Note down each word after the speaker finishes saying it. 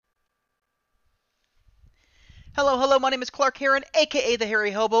Hello, hello, my name is Clark Heron, aka the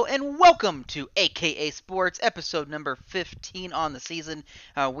Hairy Hobo, and welcome to AKA Sports, episode number 15 on the season.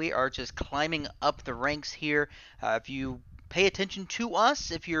 We are just climbing up the ranks here. If you pay attention to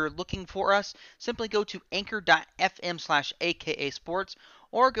us, if you're looking for us, simply go to anchor.fm slash AKA Sports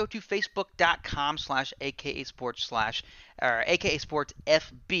or go to facebook.com slash AKA Sports slash or AKA Sports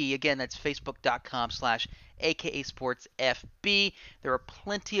FB. Again, that's facebook.com slash AKA Sports FB. There are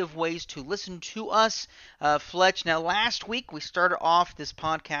plenty of ways to listen to us. Fletch, now last week we started off this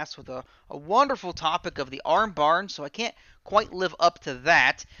podcast with a wonderful topic of the arm barn, so I can't quite live up to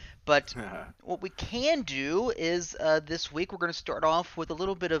that. But what we can do is this week we're going to start off with a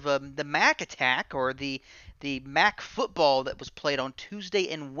little bit of the MAC attack or the MAC football that was played on Tuesday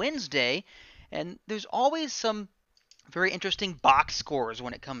and Wednesday. And there's always some very interesting box scores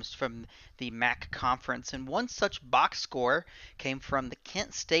when it comes from the MAC conference. And one such box score came from the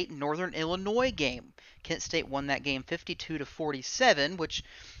Kent State Northern Illinois game. Kent State won that game 52-47, which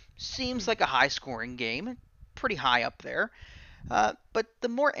seems like a high scoring game, pretty high up there. But the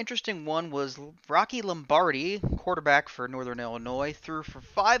more interesting one was Rocky Lombardi, quarterback for Northern Illinois, threw for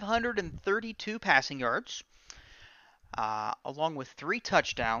 532 passing yards, along with 3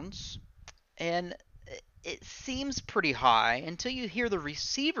 touchdowns. And it seems pretty high until you hear the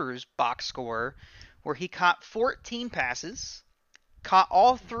receiver's box score, where he caught 14 passes, caught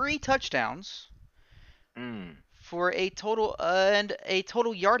all 3 touchdowns Mm, for a total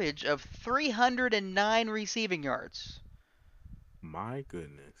yardage of 309 receiving yards. my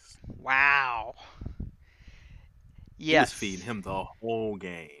goodness. Wow. He was feeding Yes. him the whole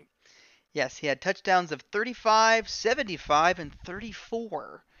game. Yes, he had touchdowns of 35, 75, and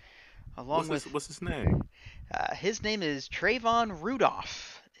 34, along What's his with what's his name? his name is Trayvon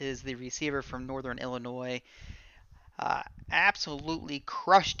Rudolph, is the receiver from Northern Illinois. uh, Absolutely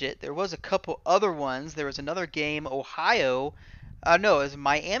crushed it. There was a couple other ones. There was another game, Ohio. No, it was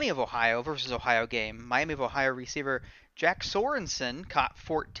Miami of Ohio versus Ohio game. Miami of Ohio receiver Jack Sorensen caught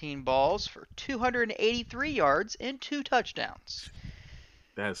 14 balls for 283 yards and 2 touchdowns.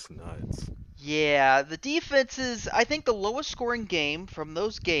 That's nuts. Yeah, the defenses. I think the lowest scoring game from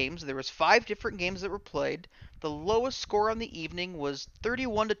those games. There was 5 different games that were played. The lowest score on the evening was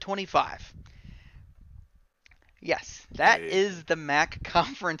 31-25. Yes, that Hey, is the MAC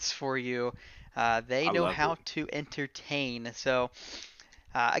conference for you. They I know love how it. to entertain. So,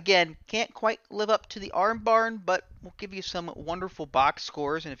 again, can't quite live up to the Arm Barn, but we'll give you some wonderful box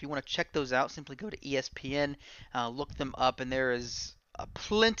scores. And if you want to check those out, simply go to ESPN, look them up, and there is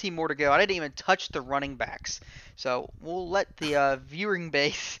plenty more to go. I didn't even touch the running backs. So, we'll let the viewing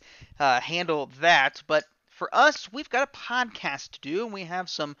base handle that. But for us, we've got a podcast to do, and we have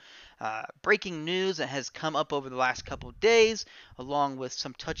some breaking news that has come up over the last couple of days, along with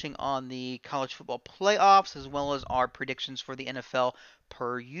some touching on the college football playoffs, as well as our predictions for the NFL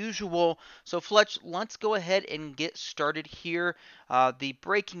per usual. So, Fletch, let's go ahead and get started here. The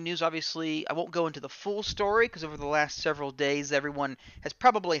breaking news, obviously, I won't go into the full story because over the last several days, everyone has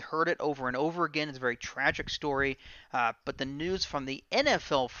probably heard it over and over again. It's a very tragic story. But the news from the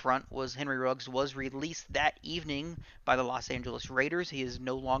NFL front was Henry Ruggs was released that evening by the Los Angeles Raiders. He is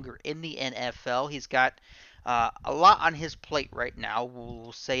no longer in the NFL. He's got a lot on his plate right now.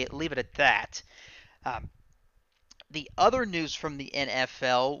 We'll say it, leave it at that. Um, the other news from the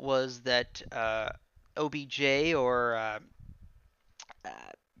NFL was that OBJ uh,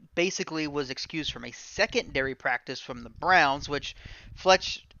 basically was excused from a secondary practice from the Browns, which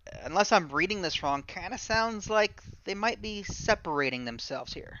Fletch, unless I'm reading this wrong, kind of sounds like they might be separating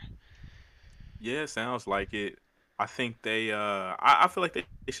themselves here. Yeah, sounds like it. I think I feel like they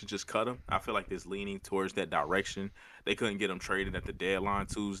should just cut him. I feel like it's leaning towards that direction. They couldn't get him traded at the deadline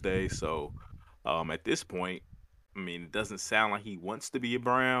Tuesday, so at this point, I mean, it doesn't sound like he wants to be a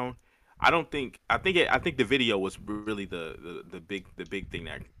Brown. I think the video was really the big thing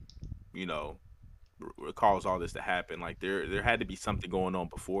that you know caused all this to happen. Like there had to be something going on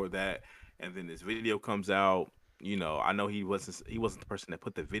before that, and then this video comes out. I know he wasn't the person that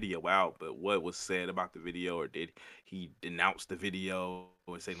put the video out, but what was said about the video, or did he denounce the video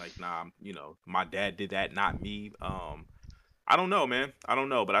and say like, nah, my dad did that, not me. I don't know, man. I don't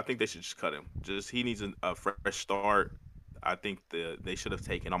know, but I think they should just cut him. Just he needs a fresh start. I think they should have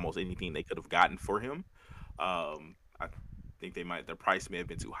taken almost anything they could have gotten for him. I think their price may have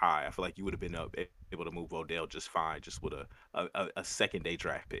been too high. I feel like you would have been able to move Odell just fine, just with a second day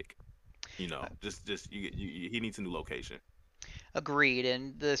draft pick. Just he needs a new location. Agreed,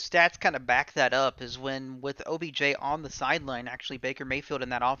 and the stats kind of back that up. Is when with OBJ on the sideline, actually Baker Mayfield in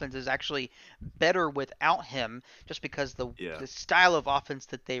that offense is actually better without him, just because Yeah. the style of offense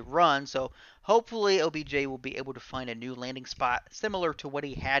that they run. So hopefully OBJ will be able to find a new landing spot similar to what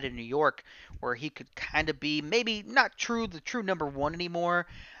he had in New York, where he could kind of be maybe not the true number one anymore.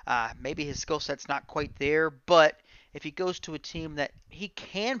 Maybe his skill set's not quite there, but if he goes to a team that he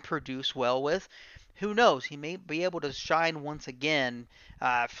can produce well with, who knows? He may be able to shine once again.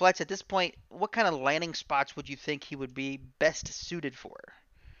 Fletch, at this point, what kind of landing spots would you think he would be best suited for?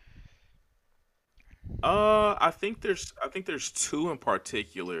 I think there's two in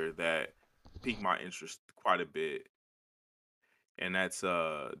particular that pique my interest quite a bit, and that's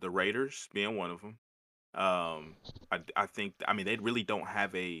the Raiders being one of them. I think I mean they really don't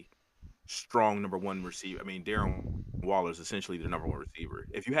have a strong number one receiver. I mean Darren Waller is essentially the number one receiver.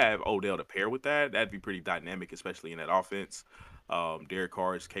 If you have Odell to pair with that, that'd be pretty dynamic, especially in that offense. Derek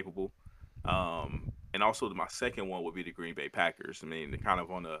Carr is capable. And also my second one would be the Green Bay Packers. I mean, they're kind of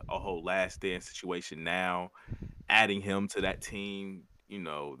on a whole last dance situation now. Adding him to that team,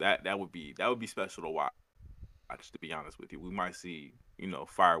 that would be special to watch. To be honest with you, we might see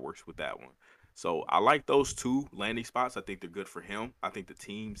fireworks with that one. So I like those two landing spots. I think they're good for him. I think the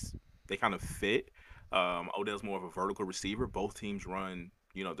teams they kind of fit. Odell's more of a vertical receiver. Both teams run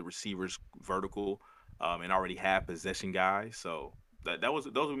the receivers vertical, and already have possession guys. So those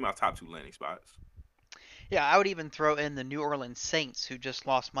would be my top two landing spots. Yeah, I would even throw in the New Orleans Saints, who just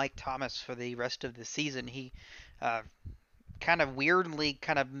lost Mike Thomas for the rest of the season. He uh, kind of weirdly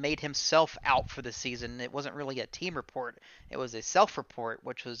kind of made himself out for the season. It wasn't really a team report, it was a self report,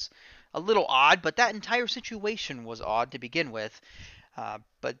 which was a little odd, but that entire situation was odd to begin with.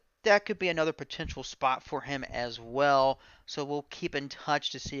 But that could be another potential spot for him as well. So we'll keep in touch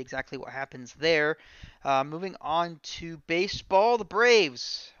to see exactly what happens there. Moving on to baseball, the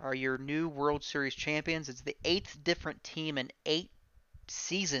Braves are your new World Series champions. It's the eighth different team in 8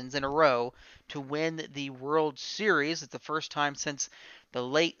 seasons in a row to win the World Series. It's the first time since the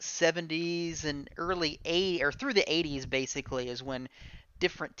late 70s and early 80s, or through the 80s basically, is when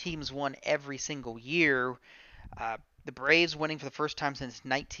different teams won every single year. Uh, the Braves winning for the first time since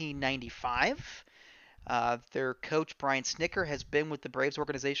 1995. Their coach, Brian Snitker, has been with the Braves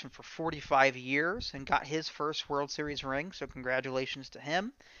organization for 45 years and got his first World Series ring, so congratulations to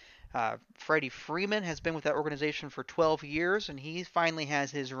him. Freddie Freeman has been with that organization for 12 years, and he finally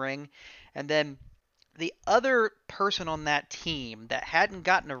has his ring. And then the other person on that team that hadn't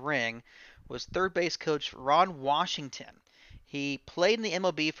gotten a ring was third base coach Ron Washington. He played in the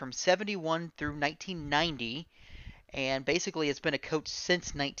MLB from 71 through 1990, and basically it's been a coach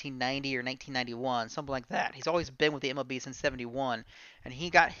since 1990 or 1991, something like that. He's always been with the MLB since 71, and he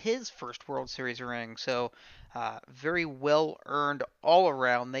got his first World Series ring. So very well earned all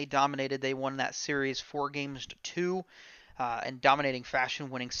around. They dominated. They won that series 4 games to 2. In dominating fashion,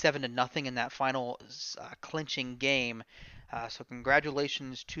 winning 7-0 in that final clinching game. So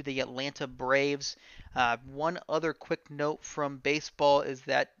congratulations to the Atlanta Braves. One other quick note from baseball is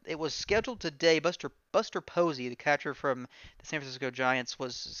that it was scheduled today. Buster Posey, the catcher from the San Francisco Giants,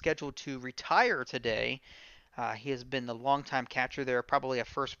 was scheduled to retire today. He has been the longtime catcher there, probably a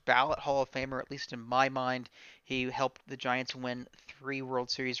first ballot Hall of Famer, at least in my mind. He helped the Giants win 3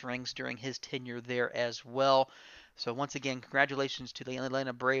 World Series rings during his tenure there as well. So once again, congratulations to the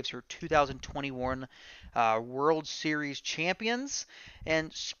Atlanta Braves, who are 2021 World Series champions.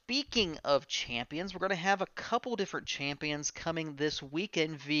 And speaking of champions, we're going to have a couple different champions coming this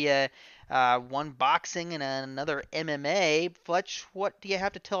weekend via one boxing and another MMA. Fletch, what do you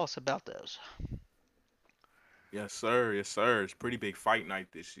have to tell us about those? Yes, sir. Yes, sir. It's pretty big fight night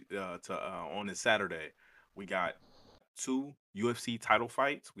on this Saturday. We got two UFC title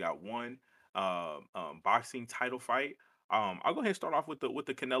fights. We got one boxing title fight. I'll go ahead and start off with the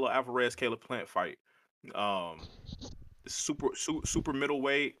Canelo Alvarez Caleb Plant fight. Um, super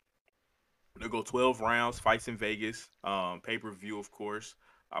middleweight. They go 12 rounds. Fights in Vegas. Pay per view, of course.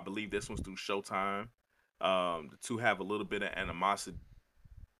 I believe this one's through Showtime. The two have a little bit of animosity.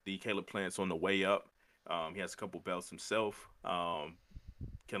 Caleb Plant's on the way up. He has a couple belts himself.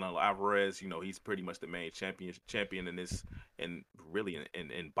 Canelo Alvarez, he's pretty much the main champion in this, and really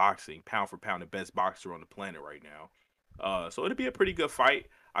in boxing, pound for pound, the best boxer on the planet right now. So it'll be a pretty good fight.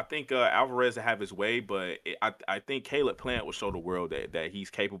 I think Alvarez will have his way, but I think Caleb Plant will show the world that he's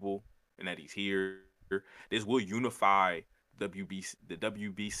capable and that he's here. This will unify the WBC,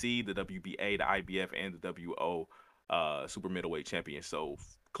 the WBA, the IBF, and the WO super middleweight champion. So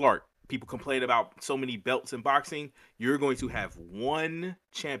Clark, people complain about so many belts in boxing. You're going to have one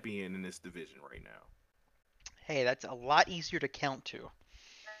champion in this division right now. Hey, that's a lot easier to count to.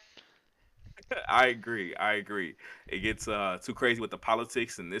 I agree. I agree. It gets too crazy with the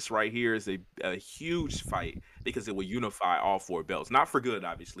politics, and this right here is a huge fight because it will unify all four belts. Not for good,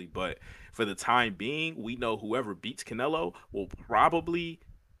 obviously, but for the time being, we know whoever beats Canelo will probably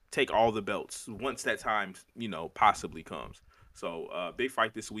take all the belts once that time, possibly comes. So, big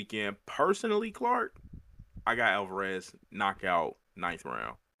fight this weekend. Personally, Clark, I got Alvarez knockout ninth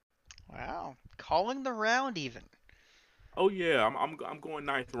round. Wow, calling the round even. Oh yeah, I'm going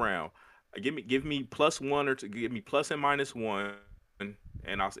ninth round. Give me plus one or to give me plus and minus one, and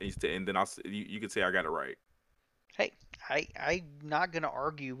then you can say I got it right. Hey, I'm not gonna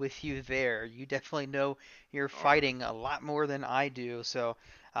argue with you there. You definitely know you're All right, fighting a lot more than I do, so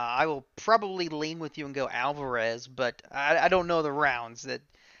I will probably lean with you and go Alvarez. But I don't know the rounds. That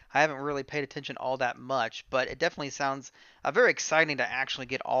I haven't really paid attention all that much, but it definitely sounds very exciting to actually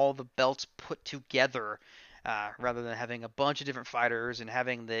get all the belts put together. Rather than having a bunch of different fighters and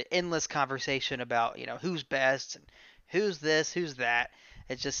having the endless conversation about who's best and who's this, who's that.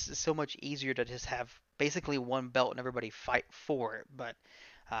 It's just so much easier to just have basically one belt and everybody fight for it. But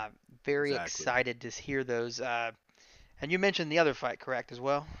uh, very exactly. excited to hear those. And you mentioned the other fight, correct, as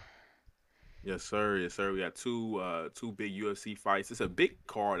well? Yes, sir. Yes, sir. We got two big UFC fights. It's a big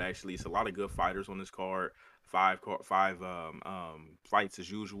card actually. It's a lot of good fighters on this card. Five fights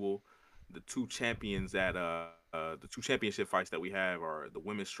as usual. The two championship fights that we have are the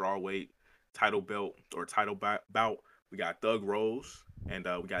women's strawweight title belt or bout. We got Thug Rose and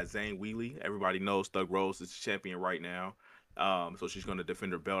we got Zane Wheatley. Everybody knows Thug Rose is champion right now. So she's going to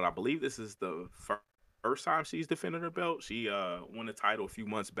defend her belt. I believe this is the first time she's defended her belt. She won the title a few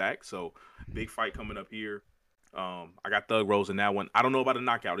months back. So big fight coming up here. I got Thug Rose in that one. I don't know about a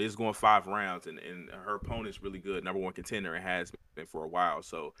knockout. It is going 5 rounds, and her opponent's really good, number one contender, and has been for a while.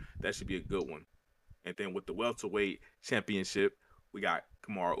 So that should be a good one. And then with the welterweight championship, we got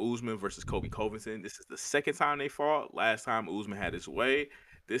Kamaru Usman versus Kobe Covington. This is the second time they fought. Last time Usman had his way.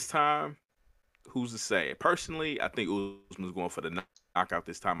 This time, who's to say? Personally, I think Usman's going for the knockout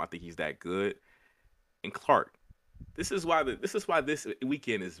this time. I think he's that good. And Clark, this is why this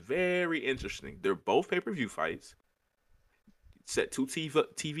weekend is very interesting. They're both pay per view fights. Set two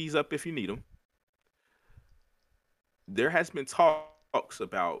TVs up if you need them. There has been talks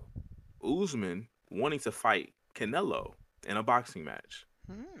about Usman wanting to fight Canelo in a boxing match.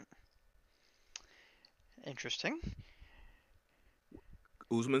 Hmm, interesting.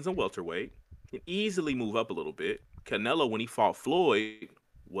 Usman's a welterweight, can easily move up a little bit. Canelo, when he fought Floyd,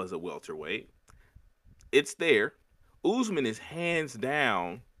 was a welterweight. It's there. Usman is hands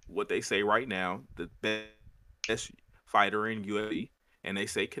down what they say right now the best fighter in UFC, and they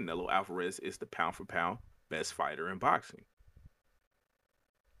say Canelo Alvarez is the pound for pound best fighter in boxing.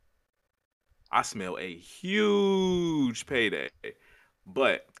 I smell a huge payday,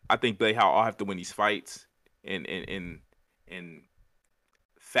 but I think they all have to win these fights in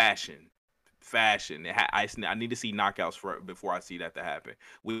fashion. Fashion. I need to see knockouts before I see that to happen.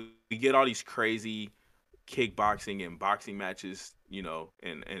 We get all these crazy kickboxing and boxing matches,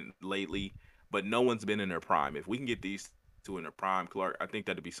 and lately, but no one's been in their prime. If we can get these two in their prime, Clark, I think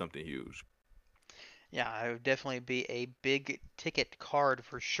that'd be something huge. Yeah, it would definitely be a big ticket card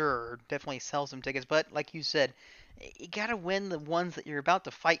for sure. Definitely sell some tickets, but like you said, you gotta win the ones that you're about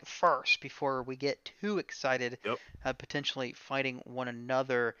to fight first before we get too excited, Yep. potentially fighting one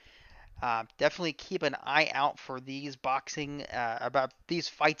another. Definitely keep an eye out for these boxing, about these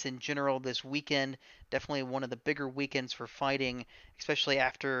fights in general this weekend. Definitely one of the bigger weekends for fighting, especially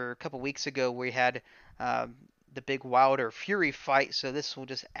after a couple weeks ago we had um, the big Wilder Fury fight. So this will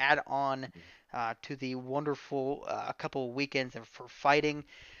just add on to the wonderful couple weekends for fighting.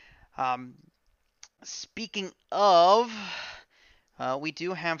 Um, Speaking of, we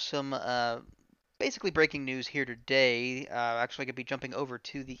do have some basically breaking news here today. Actually, going to be jumping over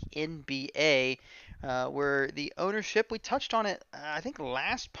to the NBA, where the ownership, we touched on it, I think,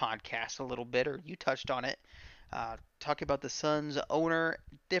 last podcast a little bit, or you touched on it, talking about the Suns owner,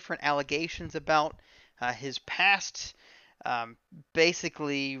 different allegations about his past, um,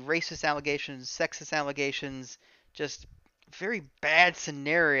 basically racist allegations, sexist allegations, just very bad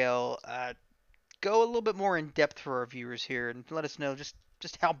scenario. Go a little bit more in depth for our viewers here and let us know just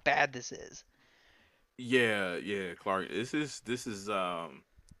how bad this is. Yeah, yeah, Clark. This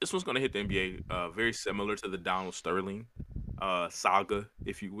one's gonna hit the NBA very similar to the Donald Sterling saga,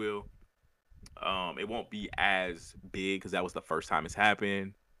 if you will. It won't be as big because that was the first time it's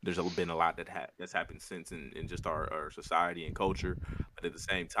happened. Been a lot that's happened since in just our society and culture. But at the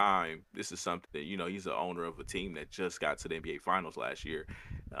same time, this is something, he's the owner of a team that just got to the NBA Finals last year.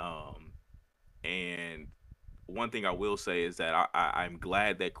 And one thing I will say is that I'm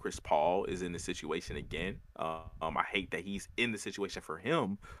glad that Chris Paul is in the situation again. I hate that he's in the situation for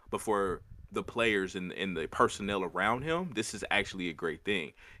him, but for the players and the personnel around him, this is actually a great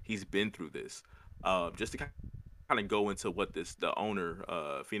thing. He's been through this. Just to kind of go into what this the owner,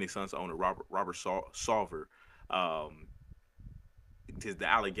 Phoenix Suns owner Salver, um, the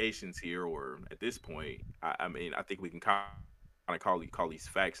allegations here, or at this point, I mean, I think we can kind of call these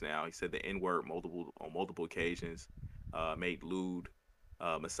facts now. He said the N word multiple on multiple occasions, made lewd,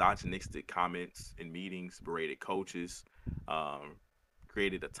 misogynistic comments in meetings, berated coaches, um,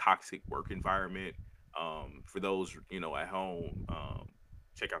 created a toxic work environment. For those at home,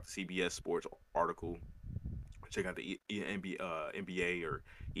 check out the CBS Sports article, check out the NBA or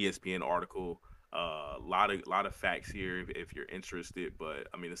ESPN article. A lot of facts here if you're interested. But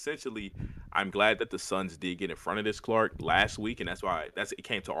I mean, essentially, I'm glad that the Suns did get in front of this, Clark, last week, and that's why it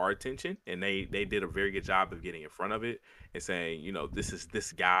came to our attention, and they did a very good job of getting in front of it and saying, this is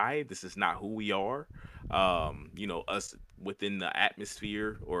this guy, this is not who we are. Us within the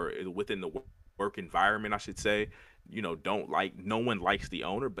atmosphere or within the work environment, I should say, don't like no one likes the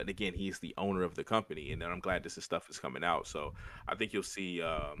owner, but again, he's the owner of the company, and then I'm glad this stuff is coming out. So I think you'll see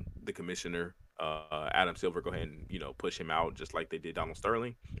the commissioner, Adam Silver, go ahead and push him out just like they did Donald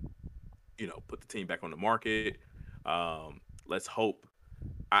Sterling. Put the team back on the market. Let's hope.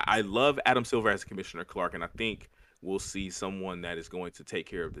 I love Adam Silver as a commissioner, Clark, and I think we'll see someone that is going to take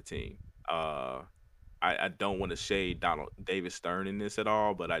care of the team. Uh, I don't want to shade Donald Davis Stern in this at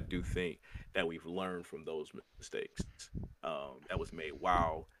all, but I do think that we've learned from those mistakes that was made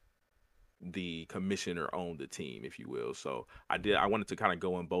while the commissioner owned the team, if you will. So I wanted to kind of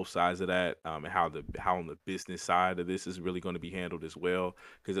go on both sides of that, and how on the business side of this is really going to be handled as well,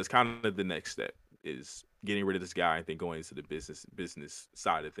 because that's kind of the next step is getting rid of this guy and then going into the business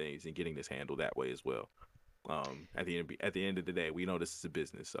side of things and getting this handled that way as well. At the end of the day, we know this is a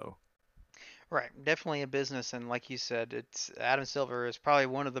business, so Right, definitely a business, and like you said, it's Adam Silver is probably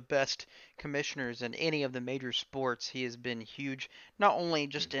one of the best commissioners in any of the major sports. He has been huge, not only mm,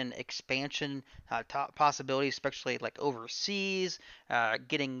 just in expansion, top possibilities, especially like overseas,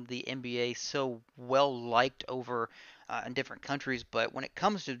 getting the NBA so well liked over in different countries, but when it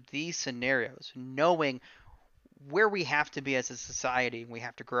comes to these scenarios, knowing where we have to be as a society, we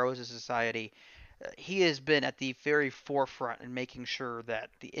have to grow as a society. He has been at the very forefront in making sure that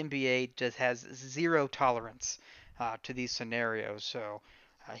the NBA just has zero tolerance to these scenarios. So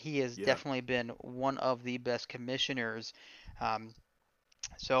he has yeah, definitely been one of the best commissioners. Um,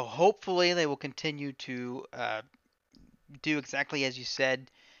 so hopefully they will continue to do exactly as you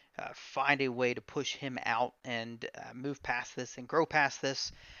said. Find a way to push him out and move past this and grow past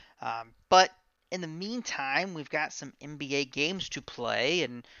this. But in the meantime, we've got some NBA games to play,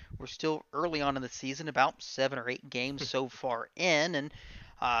 and we're still early on in the season, about 7 or 8 games so far in. And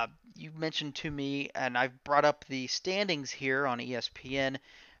uh, you mentioned to me, and I've brought up the standings here on ESPN.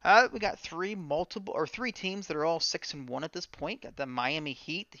 We got three teams that are all 6-1 at this point. Got the Miami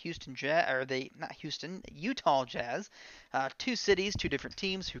Heat, the Houston Jazz, or the not Houston, Utah Jazz. Two cities, two different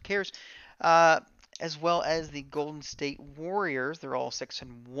teams. Who cares? Uh, as well as the Golden State Warriors. They're all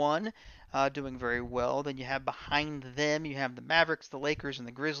 6-1, doing very well. Then you have behind them, you have the Mavericks, the Lakers, and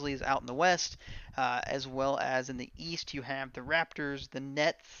the Grizzlies out in the West, as well as in the East, you have the Raptors, the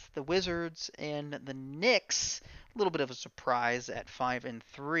Nets, the Wizards, and the Knicks. A little bit of a surprise at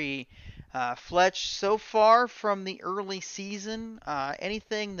 5-3. Fletch, so far from the early season,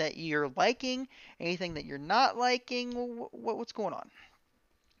 anything that you're liking, anything that you're not liking? What's going on?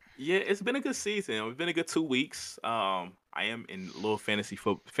 yeah, it's been a good season. It's been a good 2 weeks. I am in a little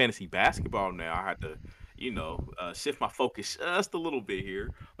fantasy basketball now. I had to, shift my focus just a little bit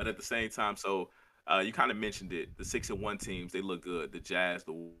here, but at the same time, so you kind of mentioned it. The 6-1 teams, they look good. The Jazz,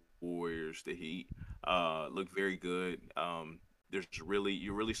 the Warriors, the Heat, look very good.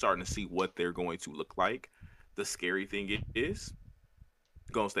 You're really starting to see what they're going to look like. The scary thing is,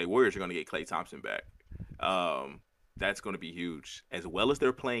 Golden State Warriors are going to get Klay Thompson back. Um, that's going to be huge. As well as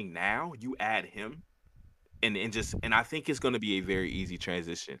they're playing now, you add him, and I think it's going to be a very easy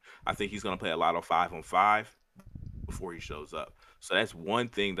transition. I think he's going to play a lot of 5-on-5 before he shows up. So that's one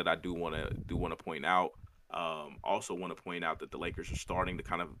thing that I do want to point out. Also want to point out that the Lakers are starting to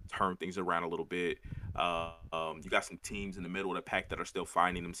kind of turn things around a little bit. You got some teams in the middle of the pack that are still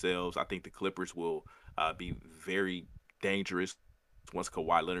finding themselves. I think the Clippers will be very dangerous once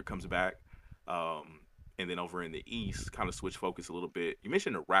Kawhi Leonard comes back. Um, and then over in the East, kind of switch focus a little bit. You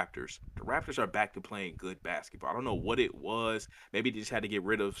mentioned the Raptors. The Raptors are back to playing good basketball. I don't know what it was. Maybe they just had to get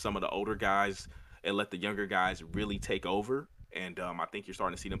rid of some of the older guys and let the younger guys really take over. and I think you're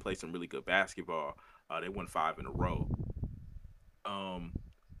starting to see them play some really good basketball. They won 5 in a row. Um,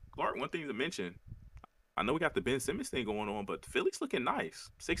 Clark, one thing to mention, I know we got the Ben Simmons thing going on, but Philly's looking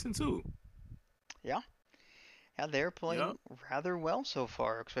nice, 6-2. Yeah, yeah, they're Yep. playing rather well so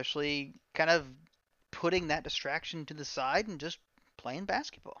far, especially kind of putting that distraction to the side and just playing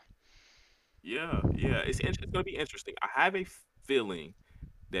basketball. Yeah, yeah. It's gonna be interesting. I have a feeling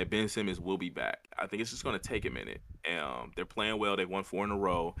that Ben Simmons will be back. I think it's just gonna take a minute. They're playing well. They won 4 in a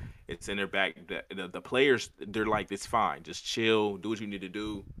row. It's in their back. The players, they're like, it's fine. Just chill, do what you need to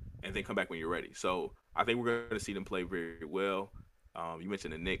do, and then come back when you're ready. So I think we're gonna see them play very well. You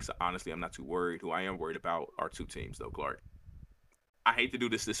mentioned the Knicks. Honestly, I'm not too worried. Who I am worried about are two teams, though, Clark. I hate to do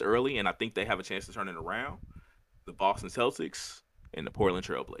this early, and I think they have a chance to turn it around. The Boston Celtics and the Portland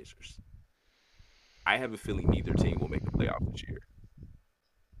Trailblazers. I have a feeling neither team will make the playoffs this year.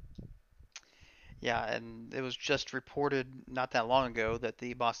 Yeah, and it was just reported not that long ago that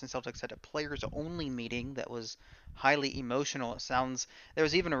the Boston Celtics had a players only meeting that was highly emotional. It sounds there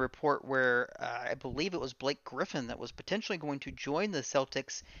was even a report where I believe it was Blake Griffin that was potentially going to join the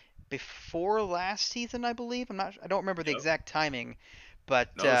Celtics before last season, I believe. I don't remember the Yep. exact timing,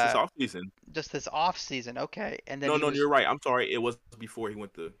 but No, it's this offseason. just this off season. Okay, and then No, he no, was you're right. I'm sorry. It was before he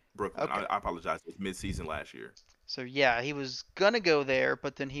went to Brooklyn. okay. I apologize. It was mid-season last year. So yeah, he was gonna go there,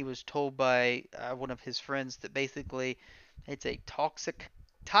 but then he was told by one of his friends that basically it's a toxic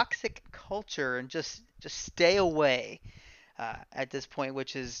culture and just stay away at this point,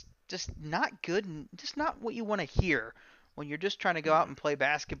 which is just not good and just not what you want to hear when you're just trying to go out Yeah. and play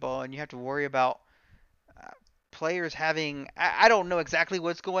basketball and you have to worry about uh, players having. I don't know exactly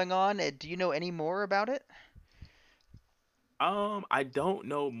what's going on. Do you know any more about it? I don't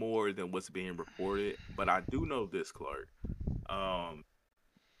know more than what's being reported, but I do know this, Clark. Um,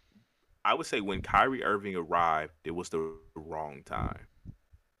 I would say when Kyrie Irving arrived, it was the wrong time.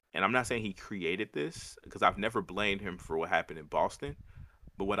 And I'm not saying he created this because I've never blamed him for what happened in Boston.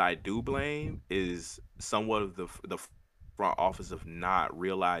 But what I do blame is somewhat of the front office of not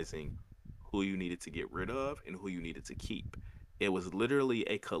realizing who you needed to get rid of and who you needed to keep. It was literally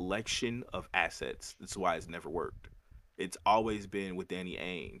a collection of assets. That's why it's never worked. It's always been with Danny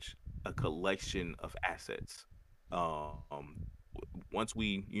Ainge, a collection of assets. Um, Once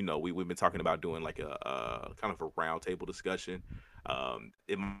we've been talking about doing like a kind of a roundtable discussion.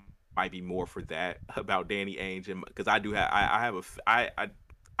 It might be more for that about Danny Ainge, and because I do have I have a f-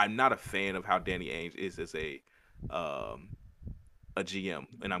 I'm not a fan of how Danny Ainge is as um a GM,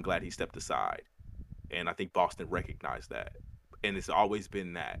 and I'm glad he stepped aside. And I think Boston recognized that, and it's always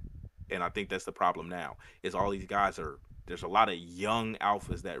been that. And I think that's the problem now. Is all these guys are there's a lot of young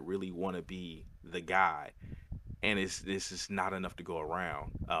alphas that really want to be the guy, and it's just not enough to go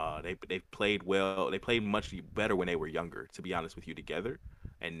around. They played well. They played much better when they were younger, to be honest with you, together.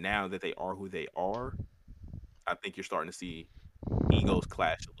 And now that they are who they are, I think you're starting to see egos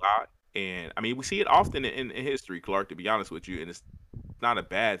clash a lot. And I mean, we see it often in history, Clark. To be honest with you, and it's not a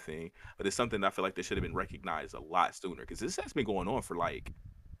bad thing, but it's something that I feel like they should have been recognized a lot sooner because this has been going on for like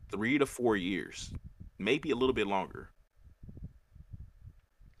 3 to 4 years, maybe a little bit longer.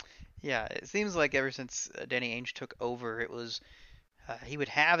 Yeah, it seems like ever since Danny Ainge took over, it was he would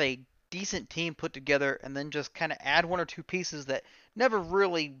have a decent team put together and then just kind of add one or two pieces that never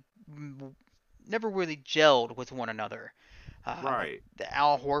really never really gelled with one another. Like Right. the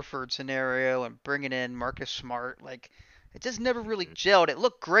Al Horford scenario and bringing in Marcus Smart, like it just never really Mhm. gelled. It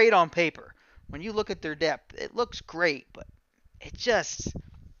looked great on paper. When you look at their depth, it looks great, but it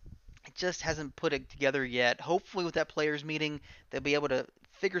just hasn't put it together yet. Hopefully, with that players meeting, they'll be able to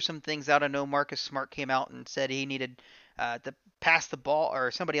figure some things out. I know Marcus Smart came out and said he needed to pass the ball,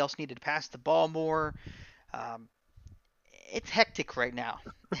 or somebody else needed to pass the ball more. Um, it's hectic right now,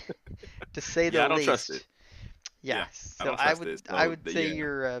 to say the Yeah, I don't trust it. least. Yeah, Yeah, I so don't trust it. I So would say yeah.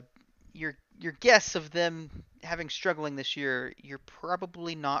 your guess of them having struggling this year, you're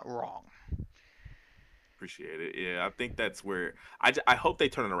probably not wrong. Appreciate it. Yeah, I think that's where I hope they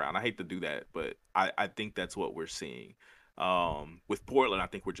turn it around. I hate to do that, but I think that's what we're seeing. With Portland, I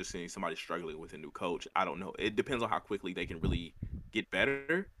think we're just seeing somebody struggling with a new coach. I don't know. It depends on how quickly they can really get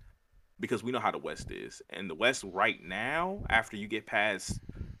better because we know how the West is. And the West right now, after you get past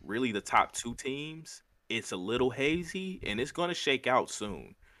really the top two teams, it's a little hazy and it's going to shake out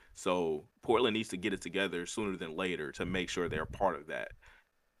soon. So Portland needs to get it together sooner than later to make sure they're part of that.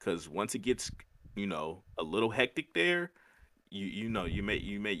 Because once it gets, a little hectic there, you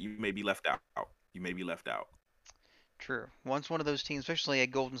may be left out. You may be left out. True. Once one of those teams, especially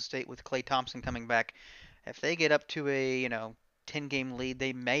at Golden State with Klay Thompson coming back, if they get up to a 10 game lead,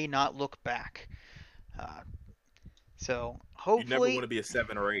 they may not look back. Uh, So You never want hopefully, to be a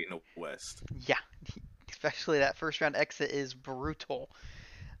 7 or 8 in the West. yeah, especially that first round exit is brutal.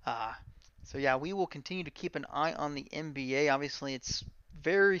 Uh, so yeah, we will continue to keep an eye on the NBA. Obviously, it's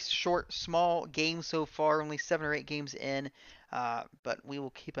very short, small games so far, only 7 or 8 games in. But we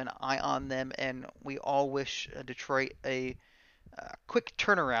will keep an eye on them, and we all wish Detroit a quick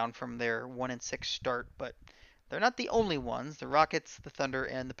turnaround from their 1-6 start. But they're not the only ones. The Rockets, the Thunder,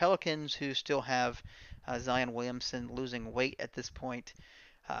 and the Pelicans, who still have Zion Williamson losing weight at this point,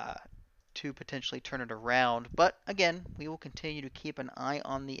 uh, to potentially turn it around. But again, we will continue to keep an eye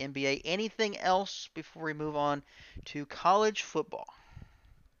on the NBA. Anything else before we move on to college football?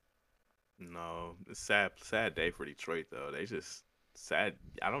 No, it's sad day for Detroit though. They just sad.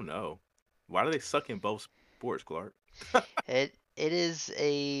 I don't know. Why do they suck in both sports, Clark? It is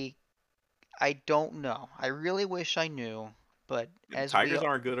a I don't know. I really wish I knew, but The as we Tigers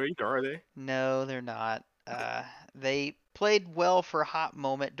aren't good either, are they? no, they're not. They played well for a hot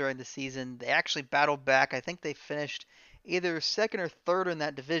moment during the season. They actually battled back. I think they finished either second or third in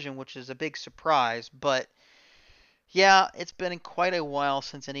that division, which is a big surprise. But yeah, it's been quite a while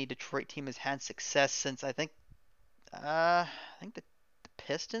since any Detroit team has had success. Since I think the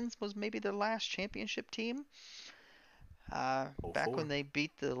Pistons was maybe their last championship team. Oh, Back when four. they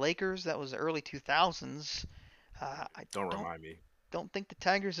beat the Lakers, that was the early 2000s. I Don't don't remind me. don't think the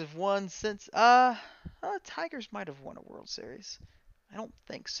Tigers have won since. Tigers might have won a World Series. I don't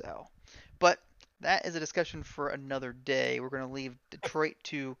think so, but that is a discussion for another day. We're going to leave Detroit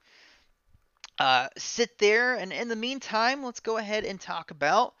to sit there, and in the meantime, let's go ahead and talk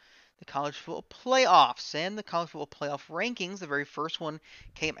about the college football playoffs and the college football playoff rankings. The very first one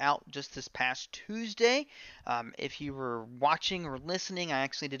came out just this past Tuesday. If you were watching or listening, I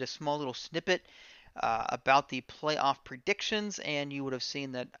actually did a small little snippet about the playoff predictions, and you would have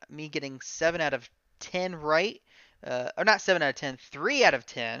seen that me getting 7 out of 10 right, or not 7 out of 10, 3 out of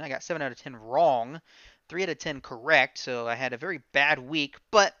 10. I got 7 out of 10 wrong, 3 out of 10 correct, so I had a very bad week,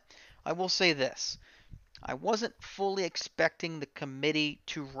 but I will say this. I wasn't fully expecting the committee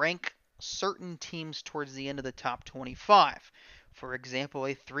to rank certain teams towards the end of the top 25. For example,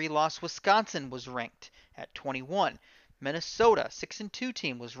 a 3-loss Wisconsin was ranked at 21. Minnesota, 6-2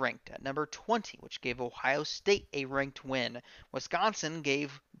 team was ranked at number 20, which gave Ohio State a ranked win. Wisconsin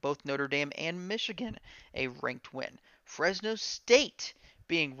gave both Notre Dame and Michigan a ranked win. Fresno State,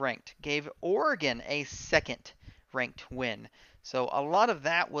 being ranked, gave Oregon a second ranked win. So a lot of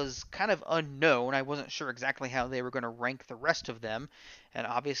that was kind of unknown. I wasn't sure exactly how they were going to rank the rest of them, and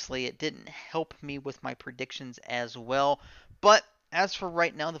obviously it didn't help me with my predictions as well. But as for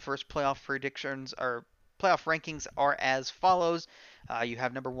right now, the first playoff predictions or playoff rankings are as follows. You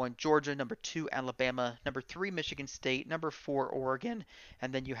have number 1 Georgia, number 2 Alabama, number 3 Michigan State, number 4 Oregon,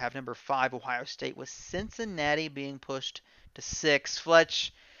 and then you have number 5 Ohio State, with Cincinnati being pushed to 6.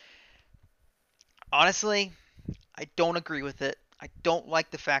 Fletch, honestly, I don't agree with it. I don't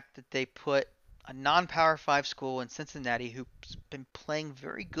like the fact that they put a non-power 5 school in Cincinnati, who's been playing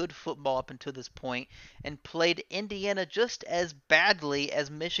very good football up until this point, and played Indiana just as badly as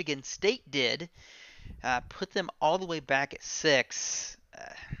Michigan State did, put them all the way back at 6.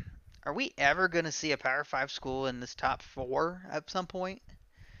 Are we ever going to see a power 5 school in this top 4 at some point?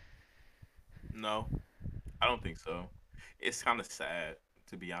 No, I don't think so. It's kind of sad,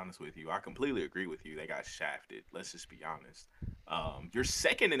 to be honest with you. I completely agree with you. They got shafted. Let's just be honest. You're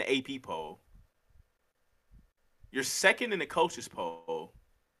second in the AP poll. You're second in the coaches poll,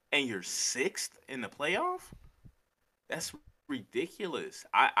 and you're sixth in the playoff. That's ridiculous.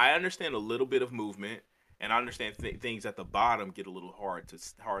 I understand a little bit of movement, and I understand things at the bottom get a little hard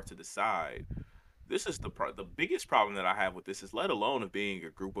to decide. This is the biggest problem that I have with this is, let alone of being a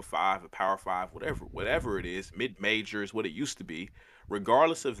group of five, a power five, whatever it is, mid majors, what it used to be.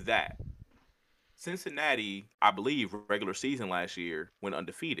 Regardless of that, Cincinnati, I believe, regular season last year went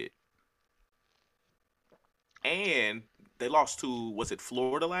undefeated, and they lost to, was it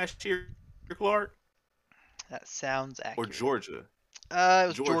Florida last year, Clark, That sounds or accurate. Georgia? It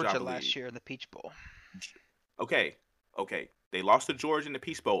was Georgia, I Georgia last believe. year in the Peach Bowl. Okay, okay. They lost to Georgia in the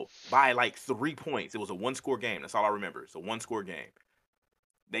Peach Bowl by like 3 points. It was a one-score game. That's all I remember. It's a one-score game.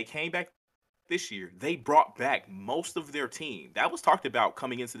 They came back this year. They brought back most of their team. That was talked about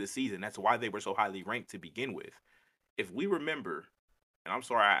coming into the season. That's why they were so highly ranked to begin with. If we remember, and I'm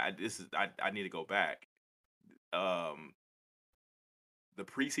sorry, I need to go back. Um, the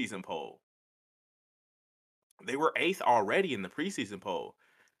preseason poll. They were eighth already in the preseason poll.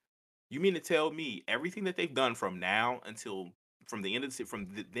 You mean to tell me everything that they've done from now until from the end of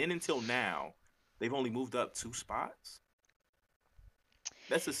then until now, they've only moved up 2 spots?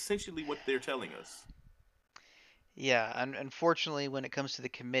 That's essentially what they're telling us. Yeah, and unfortunately, when it comes to the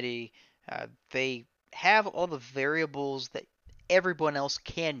committee, they have all the variables that everyone else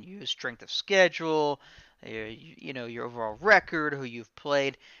can use: strength of schedule, your overall record, who you've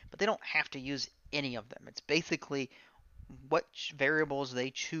played, but they don't have to use any of them. It's basically what variables they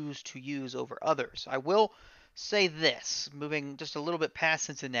choose to use over others. I will say this, moving just a little bit past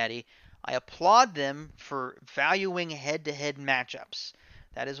Cincinnati, I applaud them for valuing head-to-head matchups.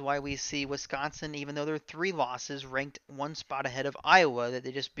 That is why we see Wisconsin, even though they're 3 losses, ranked one spot ahead of Iowa that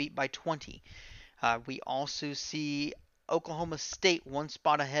they just beat by 20. We also see Oklahoma State one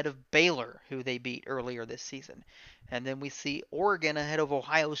spot ahead of Baylor, who they beat earlier this season. And then we see Oregon ahead of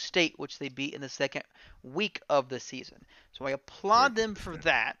Ohio State, which they beat in the second week of the season. So I Very applaud them for consistent.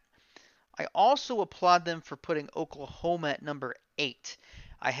 that. I also applaud them for putting Oklahoma at number 8.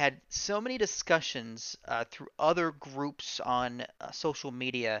 I had so many discussions through other groups on social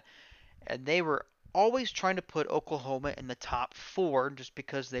media, and they were always trying to put Oklahoma in the top 4 just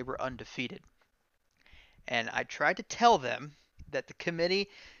because they were undefeated. And I tried to tell them that the committee,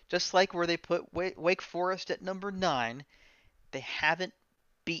 just like where they put Wake Forest at number 9, they haven't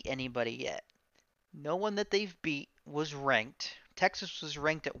beat anybody yet. No one that they've beat was ranked. Texas was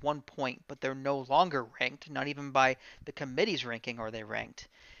ranked at one point, but they're no longer ranked. Not even by the committee's ranking are they ranked.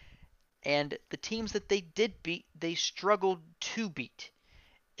 And the teams that they did beat, they struggled to beat.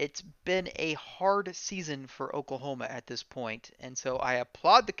 It's been a hard season for Oklahoma at this point, and so I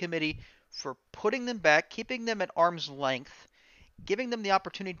applaud the committee for putting them back, keeping them at arm's length, giving them the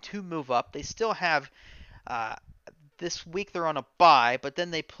opportunity to move up. They still have uh, this week they're on a bye, but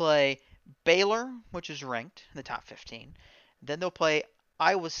then they play Baylor, which is ranked in the top 15. Then they'll play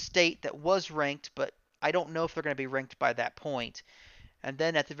Iowa State, that was ranked, but I don't know if they're going to be ranked by that point. And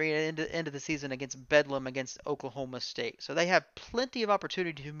then at the very end of the season against Bedlam against Oklahoma State. So they have plenty of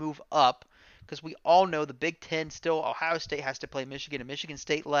opportunity to move up because we all know the Big Ten still, Ohio State has to play Michigan and Michigan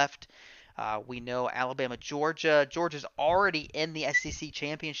State left. We know Alabama, Georgia. Georgia's already in the SEC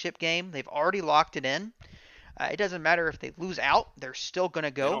championship game. They've already locked it in. It doesn't matter if they lose out; they're still gonna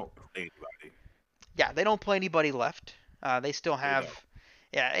They go. don't play anybody. Yeah, they don't play anybody left. They still They have. don't.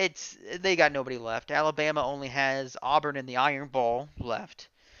 Yeah, they got nobody left. Alabama only has Auburn and the Iron Bowl left.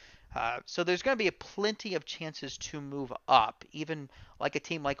 So there's going to be plenty of chances to move up. Even like a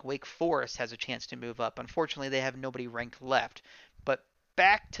team like Wake Forest has a chance to move up. Unfortunately, they have nobody ranked left. But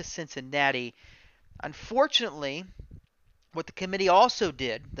back to Cincinnati. Unfortunately, what the committee also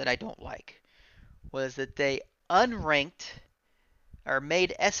did that I don't like was that they unranked or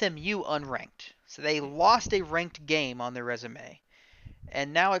made SMU unranked. So they lost a ranked game on their resume.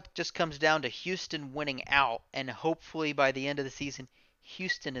 And now it just comes down to Houston winning out, and hopefully by the end of the season,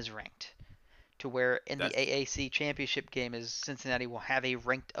 Houston is ranked to where in the That's AAC championship game is Cincinnati will have a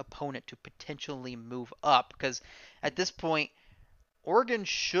ranked opponent to potentially move up because at this point Oregon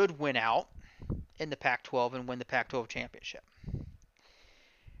should win out in the Pac-12 and win the Pac-12 championship.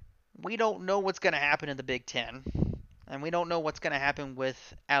 We don't know what's going to happen in the Big 10 and we don't know what's going to happen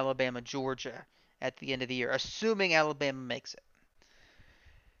with Alabama Georgia at the end of the year assuming Alabama makes it.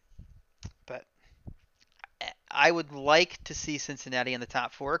 But I would like to see Cincinnati in the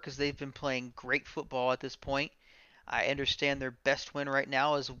top 4 because they've been playing great football at this point. I understand their best win right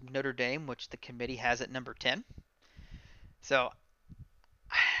now is Notre Dame, which the committee has at number 10. So,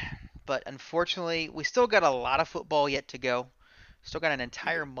 but unfortunately, we still got a lot of football yet to go. Still got an yeah.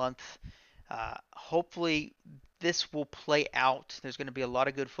 entire month. Hopefully, this will play out. There's going to be a lot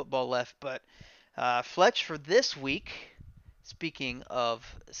of good football left. But Fletch, for this week, speaking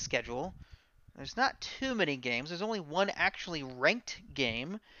of schedule, there's not too many games. There's only one actually ranked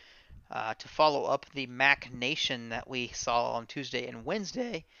game to follow up the MAC Nation that we saw on Tuesday and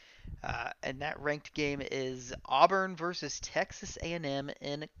Wednesday. And that ranked game is Auburn versus Texas A&M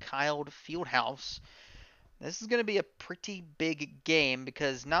in Kyle Fieldhouse. This is going to be a pretty big game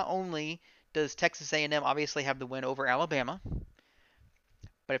because not only does Texas A&M obviously have the win over Alabama,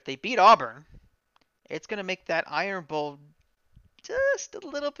 but if they beat Auburn, it's going to make that Iron Bowl just a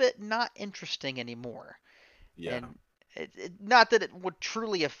little bit not interesting anymore. Yeah. And not that it would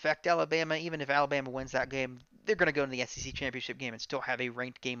truly affect Alabama, even if Alabama wins that game, they're going to go into the SEC championship game and still have a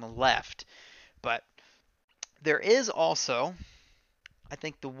ranked game left. But there is also, I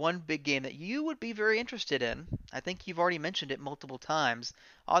think, the one big game that you would be very interested in. I think you've already mentioned it multiple times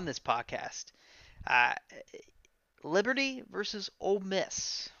on this podcast. Uh, Liberty versus Ole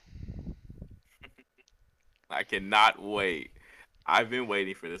Miss. I cannot wait. I've been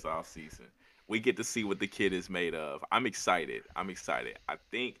waiting for this all season. We get to see what the kid is made of. I'm excited. I'm excited. I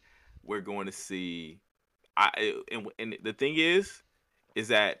think we're going to see. And the thing is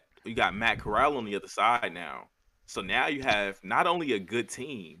that you got Matt Corral on the other side now. So now you have not only a good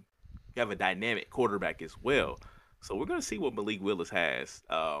team, you have a dynamic quarterback as well. So we're gonna see what Malik Willis has.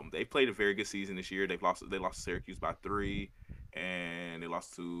 They played a very good season this year. They lost to Syracuse by 3, and they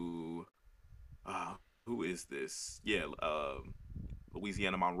lost to uh, who is this? Yeah,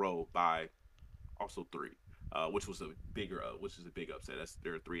 Louisiana Monroe by also 3, which is a big upset. That's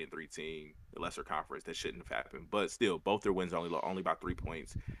their 3-3 team, the lesser conference. That shouldn't have happened, but still, both their wins are only by 3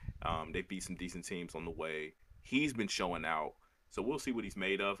 points. They beat some decent teams on the way. He's been showing out, so we'll see what he's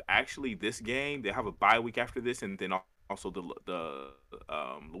made of. Actually, this game they have a bye week after this, and then also the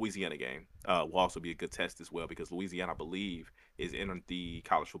Louisiana game will also be a good test as well because Louisiana, I believe, is in the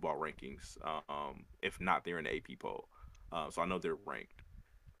college football rankings. If not, they're in the AP poll. So I know they're ranked.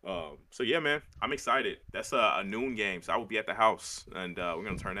 So yeah, man, I'm excited. That's a noon game, so I will be at the house, and we're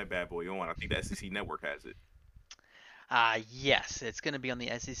gonna turn that bad boy on. I think the SEC network has it. Yes, it's going to be on the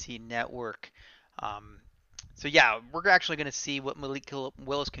SEC network. Um, so yeah, we're actually going to see what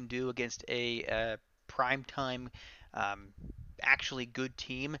Willis can do against a primetime, um, actually good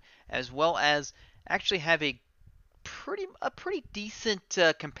team, as well as actually have a pretty decent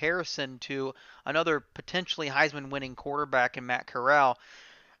comparison to another potentially Heisman winning quarterback in Matt Corral,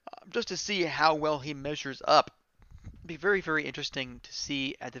 just to see how well he measures up. It'd be very, very interesting to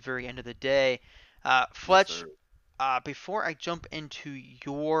see at the very end of the day. Yes, Fletch, sir. before I jump into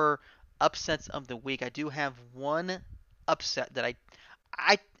your upsets of the week, I do have one upset that I,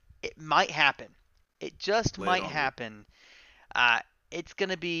 it might happen. It just Lay it might on me. happen. Uh, it's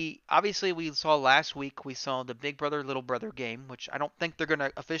gonna be obviously we saw last week we saw the Big Brother Little Brother game, which I don't think they're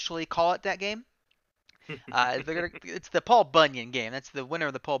gonna officially call it that game. It's the Paul Bunyan game. That's the winner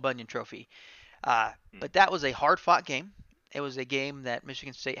of the Paul Bunyan Trophy. Uh, but that was a hard fought game. It was a game that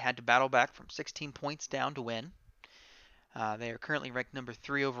Michigan State had to battle back from 16 points down to win. They are currently ranked number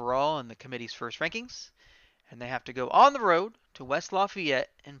 3 overall in the committee's first rankings, and they have to go on the road to West Lafayette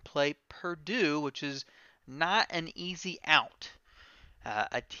and play Purdue, which is not an easy out.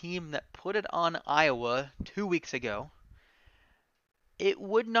 A team that put it on Iowa 2 weeks ago. It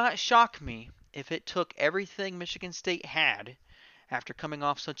would not shock me if it took everything Michigan State had after coming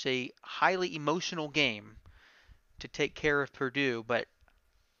off such a highly emotional game to take care of Purdue, but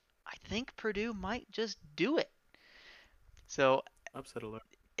I think Purdue might just do it. So Upset alert.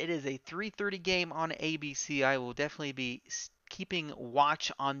 it is a 3:30 game on ABC. I will definitely be keeping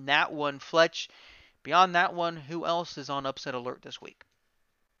watch on that one. Fletch, beyond that one, who else is on upset alert this week?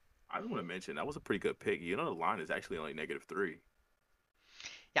 I just want to mention that was a pretty good pick. You know, the line is actually only -3.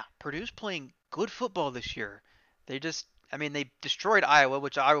 Yeah, Purdue's playing good football this year. I mean, they destroyed Iowa,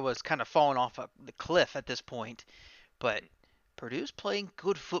 which Iowa's kind of fallen off the cliff at this point. But Purdue's playing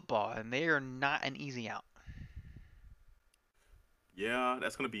good football, and they are not an easy out. Yeah,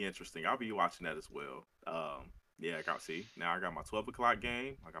 that's gonna be interesting. I'll be watching that as well. Yeah, I got my 12 o'clock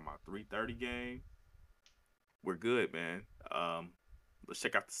game. I got my 3:30 game. We're good, man. Let's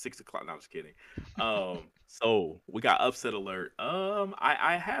check out the 6 o'clock. No, I'm just kidding. So we got upset alert.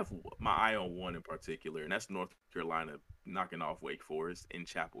 I have my eye on one in particular, and that's North Carolina knocking off Wake Forest in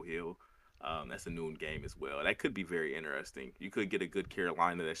Chapel Hill. That's a noon game as well. That could be very interesting. You could get a good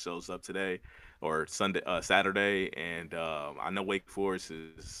Carolina that shows up today or Saturday, and I know Wake Forest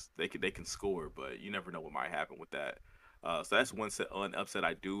is they can score, but you never know what might happen with that. So that's one upset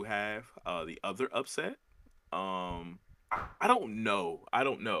I do have. The other upset, I don't know. I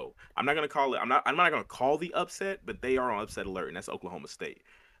don't know. I'm not gonna call it. I'm not gonna call the upset, but they are on upset alert, and that's Oklahoma State.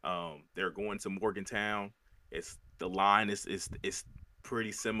 They're going to Morgantown. It's the line is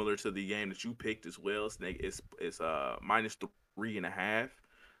pretty similar to the game that you picked as well. It's -3.5.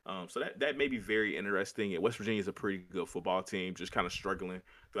 So that may be very interesting. And West Virginia is a pretty good football team, just kind of struggling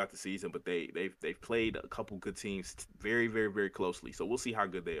throughout the season, but they've played a couple good teams very very very closely. So we'll see how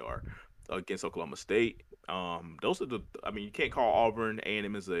good they are against Oklahoma State. Those are the. I mean, you can't call Auburn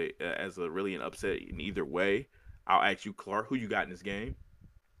A&M as a really an upset in either way. I'll ask you, Clark, who you got in this game?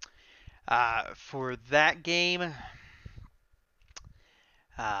 For that game,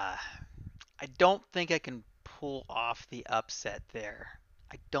 I don't think I can pull off the upset there.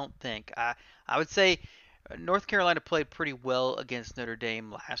 I don't think. I would say North Carolina played pretty well against Notre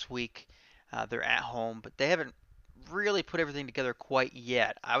Dame last week. They're at home, but they haven't really put everything together quite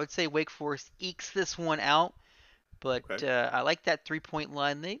yet. I would say Wake Forest ekes this one out, but Okay, I like that 3 point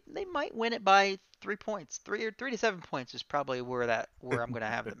line. They might win it by 3 points. 3 to 7 points is probably where I'm gonna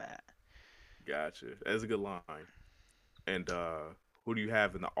have them at. gotcha. That's a good line. And who do you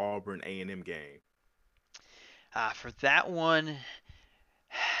have in the Auburn A&M game? For that one,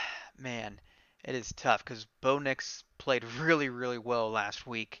 man, it is tough because Bo Nix played really, really well last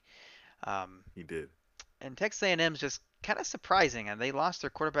week. Um, He did. And Texas A&M is just kind of surprising, and they lost their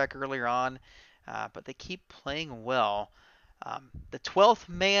quarterback earlier on, but they keep playing well. The 12th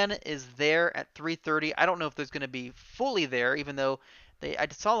man is there at 3:30. I don't know if there's going to be fully there, even though I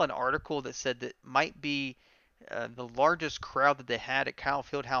saw an article that said that might be the largest crowd that they had at Kyle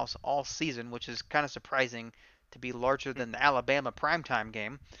Fieldhouse all season, which is kind of surprising to be larger than the Alabama primetime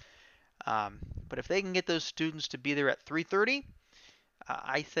game. Um, but if they can get those students to be there at 3:30,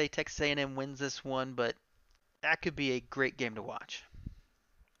 I say Texas A&M wins this one, but that could be a great game to watch.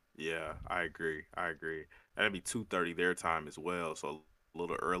 Yeah, I agree. I agree. That'd be 2:30 their time as well, so a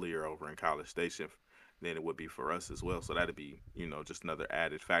little earlier over in College Station than it would be for us as well. So that'd be, just another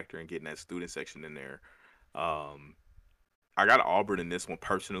added factor in getting that student section in there. Um, I got Auburn in this one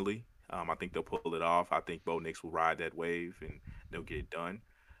personally. I think they'll pull it off. I think Bo Nix will ride that wave and they'll get it done.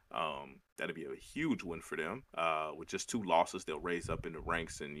 That'll be a huge win for them. With just two losses, they'll raise up in the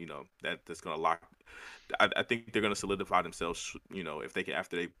ranks, and that's gonna lock. I think they're gonna solidify themselves.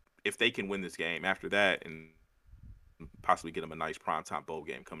 If they can win this game after that, and possibly get them a nice primetime bowl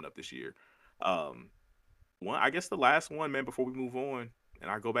game coming up this year. Um, I guess the last one, man, before we move on, and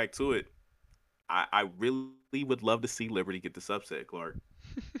I go back to it. I really would love to see Liberty get this upset, Clark.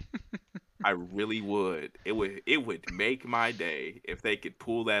 I really would. It would make my day if they could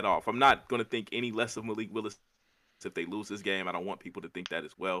pull that off. I'm not gonna think any less of Malik Willis if they lose this game. I don't want people to think that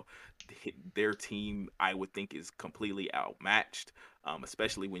as well. Their team, I would think, is completely outmatched,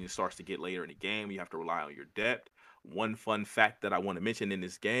 especially when it starts to get later in the game. You have to rely on your depth. One fun fact that I want to mention in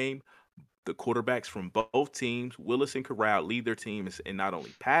this game: the quarterbacks from both teams, Willis and Corral, lead their teams in not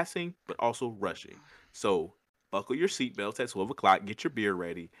only passing but also rushing. So buckle your seatbelts at 12 o'clock, get your beer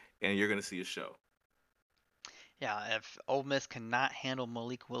ready, and you're gonna see a show. Yeah, if Ole Miss cannot handle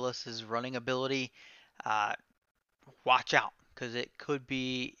Malik Willis's running ability, uh, watch out because it could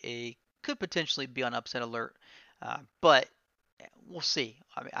potentially be on upset alert. But we'll see.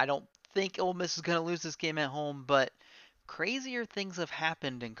 I mean, I don't think Ole Miss is going to lose this game at home, but crazier things have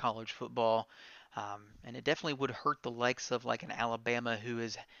happened in college football. And it definitely would hurt the likes of like an Alabama who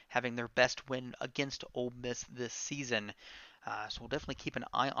is having their best win against Ole Miss this season. So we'll definitely keep an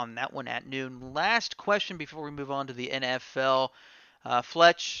eye on that one at noon. Last question before we move on to the NFL.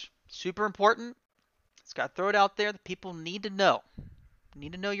 Fletch, super important. Just got to throw it out there. The people need to know.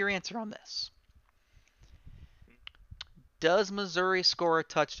 Need to know your answer on this. Does Missouri score a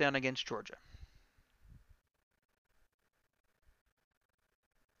touchdown against Georgia?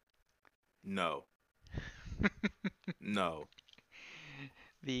 No, no.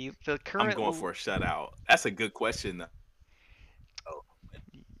 The I'm current going for a shutout. That's a good question, though.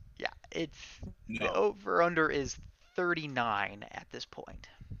 yeah, it's the No. over under is 39 at this point.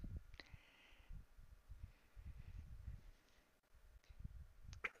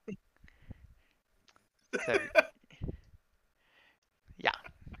 So yeah,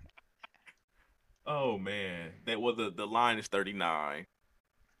 Oh man, the line is 39,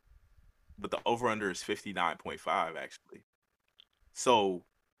 but the over under is 59.5 actually. So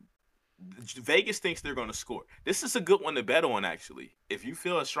Vegas thinks they're going to score. This is a good one to bet on actually. If you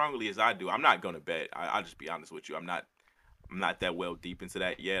feel as strongly as I do, I'm not going to bet. I'll just be honest with you. I'm not that well deep into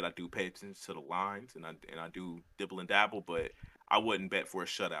that yet. I do pay attention to the lines and I do dibble and dabble, but I wouldn't bet for a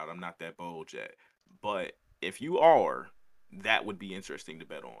shutout. I'm not that bold yet. But if you are, that would be interesting to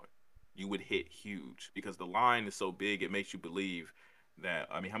bet on. You would hit huge because the line is so big it makes you believe that.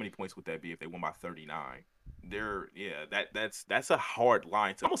 I mean, how many points would that be if they won by 39? Yeah, that's a hard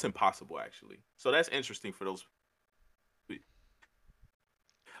line. It's almost impossible actually. So that's interesting for those people.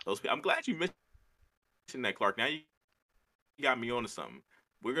 I'm glad you mentioned that, Clark. Now you got me onto something.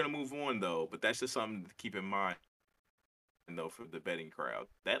 We're gonna move on though, but that's just something to keep in mind though for the betting crowd.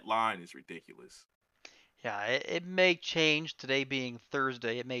 That line is ridiculous. yeah, it may change today being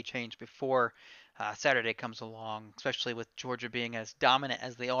Thursday. It may change before Saturday comes along, especially with Georgia being as dominant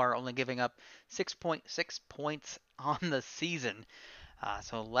as they are, only giving up 6.6 points on the season.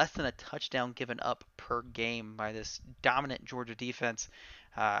 So less than a touchdown given up per game by this dominant Georgia defense.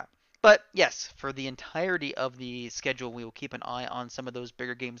 Uh, but yes, for the entirety of the schedule, we will keep an eye on some of those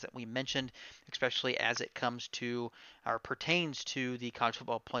bigger games that we mentioned, especially as it comes to or pertains to the college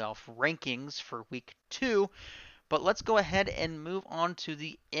football playoff rankings for week 2. But let's go ahead and move on to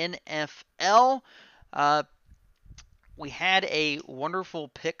the NFL. Uh, we had a wonderful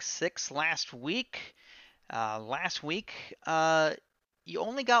pick six last week. Last week, you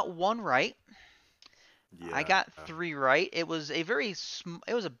only got one right. I Yeah. got three right. It was a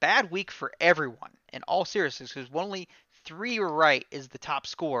bad week for everyone in all seriousness because only three right is the top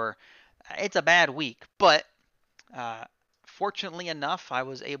score. It's a bad week, but uh, fortunately enough, I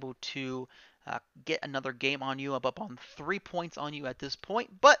was able to get another game on you. I'm up on 3 points on you at this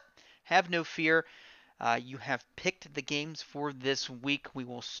point, but have no fear. You have picked the games for this week. We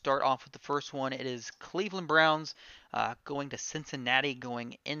will start off with the first one. It is Cleveland Browns going to Cincinnati,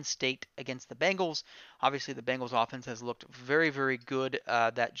 going in state against the Bengals. Obviously, the Bengals offense has looked very, very good.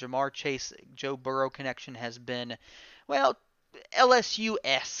 That Jamar Chase, Joe Burrow connection has been, well, LSU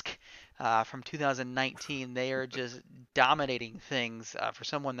esque. From 2019, they are just dominating things for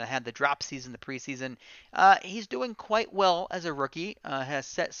someone that had the drop season the preseason. He's doing quite well as a rookie, has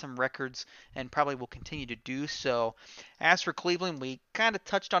set some records and probably will continue to do so. As for Cleveland, we kind of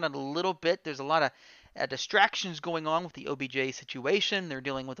touched on it a little bit. There's a lot of distractions going on with the OBJ situation. They're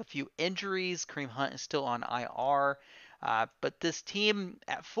dealing with a few injuries. Kareem Hunt is still on IR. But this team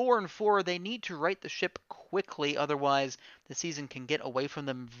at 4-4, they need to right the ship quickly, otherwise the season can get away from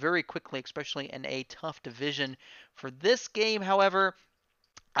them very quickly, especially in a tough division. For this game, however,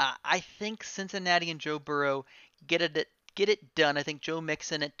 I think Cincinnati and Joe Burrow get it done. I think Joe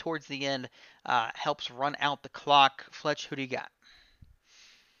Mixon it towards the end helps run out the clock. Fletch, who do you got?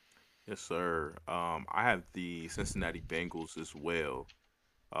 Yes, sir. I have the Cincinnati Bengals as well.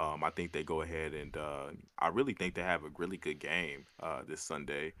 I think they go ahead and I really think they have a really good game this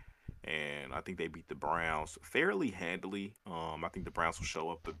Sunday, and I think they beat the Browns fairly handily. I think the Browns will show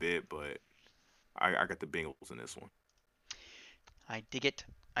up a bit, but I got the Bengals in this one. I dig it.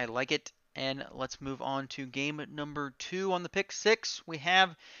 I like it. And let's move on to game number two on the pick six. We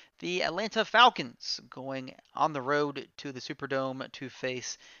have the Atlanta Falcons going on the road to the Superdome to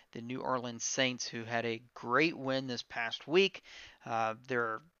face the New Orleans Saints, who had a great win this past week.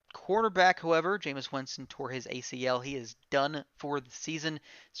 Their quarterback, however, Jameis Winston, tore his ACL. He is done for the season.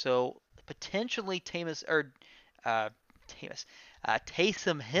 So potentially uh, Tamus,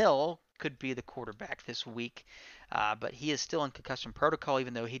 Taysom Hill could be the quarterback this week. But he is still in concussion protocol,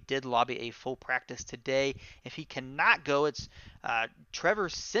 even though he did lobby a full practice today. If he cannot go, it's Trevor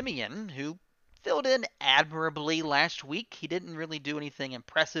Siemian, who filled in admirably last week. He didn't really do anything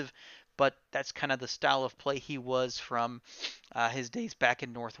impressive, but that's kind of the style of play he was from his days back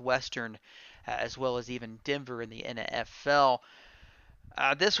in Northwestern, as well as even Denver in the NFL.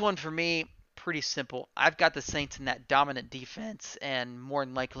 This one for me, pretty simple. I've got the Saints in that dominant defense, and more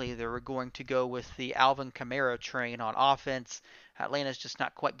than likely they're going to go with the Alvin Kamara train on offense. Atlanta's just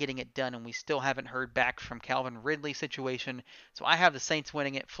not quite getting it done, and we still haven't heard back from Calvin Ridley situation. So I have the Saints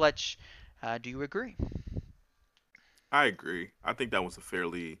winning it. Fletch, do you agree? I agree. I think that was a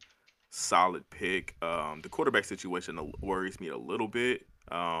fairly solid pick. The quarterback situation worries me a little bit.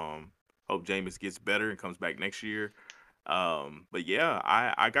 Hope Jameis gets better and comes back next year. But yeah,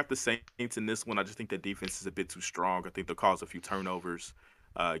 I got the Saints in this one. I just think the defense is a bit too strong. I think they'll cause a few turnovers,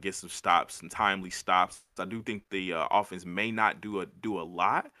 get some stops, some timely stops. I do think the offense may not do a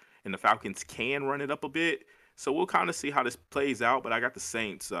lot, and the Falcons can run it up a bit. So we'll kind of see how this plays out. But I got the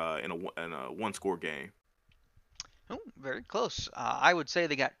Saints in a one score game. Oh, very close. I would say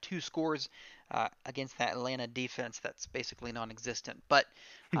they got two scores against that Atlanta defense that's basically non-existent. But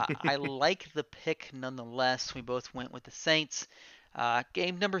I like the pick nonetheless. We both went with the Saints.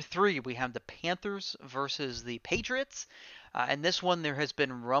 Game number three, we have the Panthers versus the Patriots. In this one, there has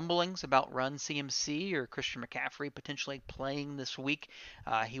been rumblings about Run CMC or Christian McCaffrey potentially playing this week.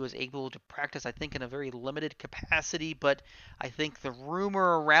 He was able to practice, I think, in a very limited capacity, but I think the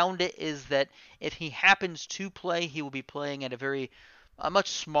rumor around it is that if he happens to play, he will be playing at a much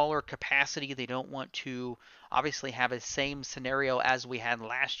smaller capacity. They don't want to obviously have a same scenario as we had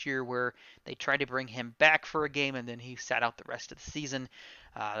last year where they tried to bring him back for a game and then he sat out the rest of the season.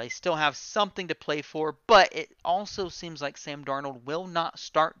 They still have something to play for, but it also seems like Sam Darnold will not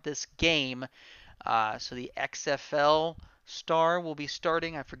start this game. So the XFL star will be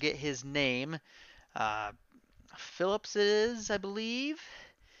starting. I forget his name. Uh, Phillips is, I believe,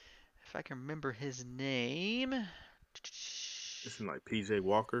 if I can remember his name. It's like PJ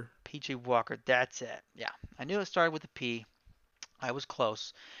Walker. PJ Walker, that's it. Yeah, I knew it started with a P. I was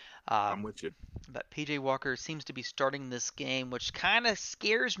close. Uh, I'm with you. but PJ Walker seems to be starting this game, which kind of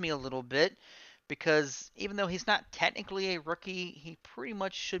scares me a little bit because even though he's not technically a rookie, he pretty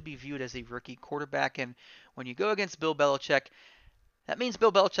much should be viewed as a rookie quarterback. And when you go against Bill Belichick, that means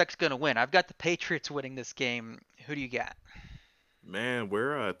Bill Belichick's going to win. I've got the Patriots winning this game. Who do you got? Man,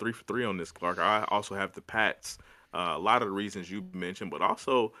 we're 3 for 3 on this, Clark. I also have the Pats. A lot of the reasons you mentioned, but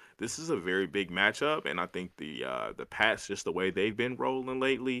also this is a very big matchup, and I think the Pats, just the way they've been rolling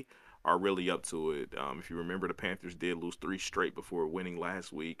lately, are really up to it. If you remember, the Panthers did lose 3 straight before winning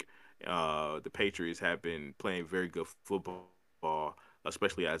last week. The Patriots have been playing very good football.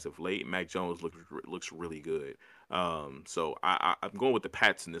 especially as of late. Mac Jones looks really good. So I'm going with the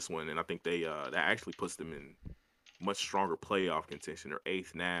Pats in this one, and I think that actually puts them in much stronger playoff contention. They're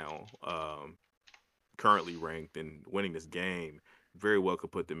eighth now, currently ranked, and winning this game very well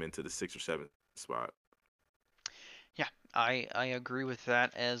could put them into the sixth or seventh spot. Yeah, I agree with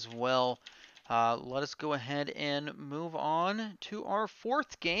that as well. Let us go ahead and move on to our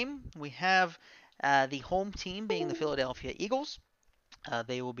fourth game. We have the home team being the Philadelphia Eagles.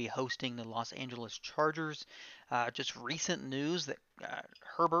 They will be hosting the Los Angeles Chargers. Just recent news that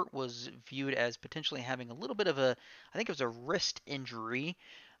Herbert was viewed as potentially having a little bit of a, I think it was a wrist injury.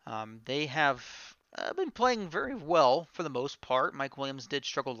 They have been playing very well for the most part. Mike Williams did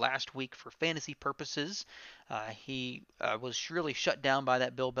struggle last week for fantasy purposes. He was really shut down by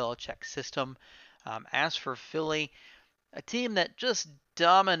that Bill Belichick system. As for Philly, a team that just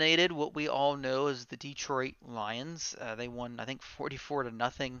dominated what we all know as the Detroit Lions. They won, I think, 44 to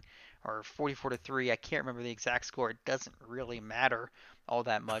nothing or 44 to 3. I can't remember the exact score. It doesn't really matter all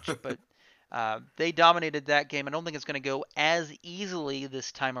that much, but they dominated that game. I don't think it's going to go as easily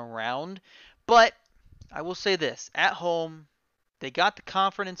this time around, but I will say this: at home, they got the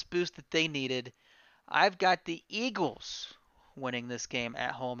confidence boost that they needed. I've got the Eagles winning this game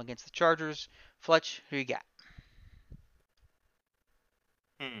at home against the Chargers. Fletch, who you got?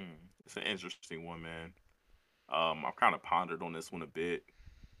 Hmm, it's an interesting one, man. I've kind of pondered on this one a bit.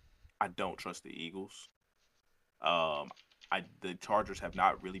 I don't trust the Eagles. Um, the Chargers have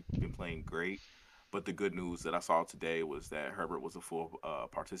not really been playing great, but the good news that I saw today was that Herbert was a full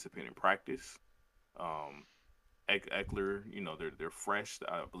participant in practice. Um, Eckler, they're fresh.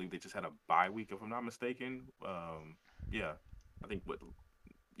 I believe they just had a bye week, if I'm not mistaken. Yeah, I think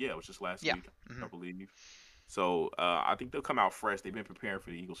yeah, it was just last Yeah. week, I Hmm. believe. So I think they'll come out fresh. They've been preparing for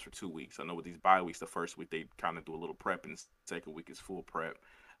the Eagles for 2 weeks. I know with these bye weeks, the first week they kind of do a little prep, and the second week is full prep.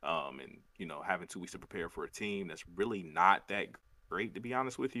 And having 2 weeks to prepare for a team that's really not that great, to be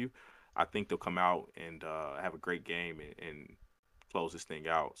honest with you, I think they'll come out and have a great game and close this thing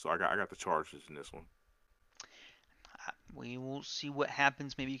out. So I got the Chargers in this one. We will see what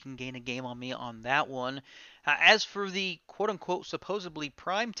happens. Maybe you can gain a game on me on that one. As for the quote unquote supposedly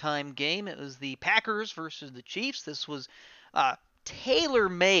primetime game, it was the Packers versus the Chiefs. This was tailor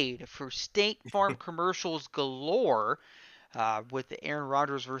made for State Farm commercials galore with the Aaron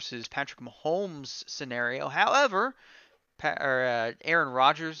Rodgers versus Patrick Mahomes scenario. However, Aaron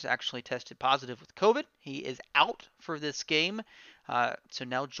Rodgers actually tested positive with COVID. He is out for this game. So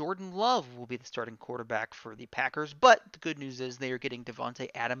now Jordan Love will be the starting quarterback for the Packers. But the good news is they are getting Devontae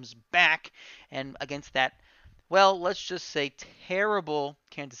Adams back. And against that, well, let's just say terrible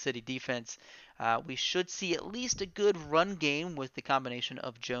Kansas City defense, we should see at least a good run game with the combination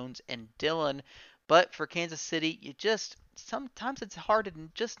of Jones and Dillon. But for Kansas City, you just sometimes it's hard to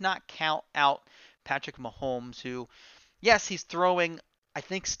just not count out Patrick Mahomes, who yes, he's throwing, I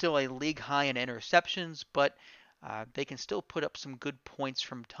think, still a league high in interceptions, but they can still put up some good points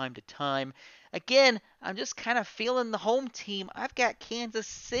from time to time. Again, I'm just kind of feeling the home team. I've got Kansas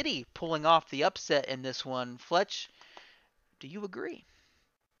City pulling off the upset in this one. Fletch, do you agree?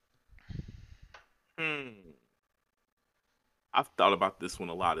 Hmm. I've thought about this one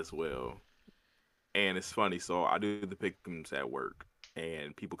a lot as well, and it's funny. So I do the pick'ems at work,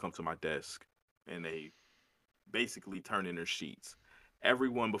 and people come to my desk, and they basically turn in their sheets.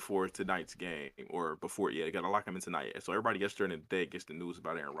 Everyone before tonight's game, or before, yeah, they got to lock them in tonight. So everybody gets during the day gets the news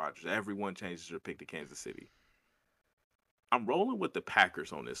about Aaron Rodgers. Everyone changes their pick to Kansas City. I'm rolling with the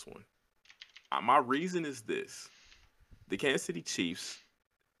Packers on this one. My reason is this: the Kansas City Chiefs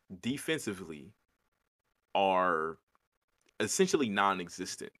defensively are essentially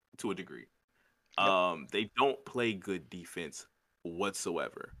non-existent to a degree. Yep. They don't play good defense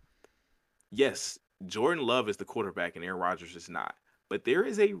whatsoever. Yes, Jordan Love is the quarterback and Aaron Rodgers is not. But there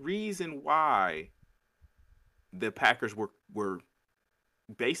is a reason why the Packers were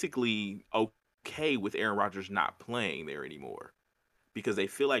basically okay with Aaron Rodgers not playing there anymore because they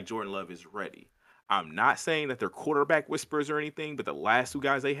feel like Jordan Love is ready. I'm not saying that they're quarterback whisperers or anything, but the last two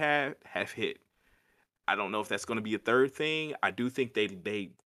guys they have hit. I don't know if that's going to be a third thing. I do think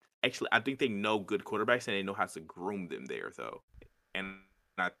they actually I think they know good quarterbacks and they know how to groom them there though. And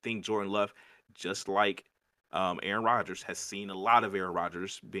I think Jordan Love, just like Aaron Rodgers, has seen a lot of Aaron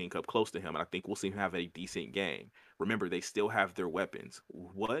Rodgers being up close to him, and I think we'll see him have a decent game. Remember, they still have their weapons.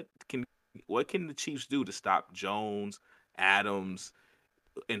 What can the Chiefs do to stop Jones, Adams,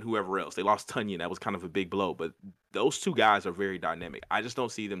 and whoever else? They lost Tunyon. That was kind of a big blow, but those two guys are very dynamic. I just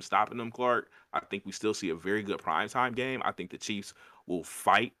don't see them stopping them, Clark. I think we still see a very good primetime game. I think the Chiefs will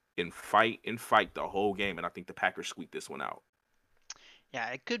fight and fight and fight the whole game, and I think the Packers squeak this one out. Yeah,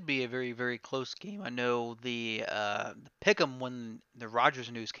 it could be a very, very close game. I know the pick'em when the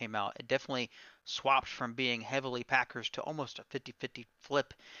Rodgers news came out, it definitely swapped from being heavily Packers to almost a 50-50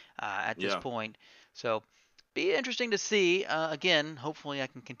 flip at this Yeah. point. So, be interesting to see. Again, hopefully I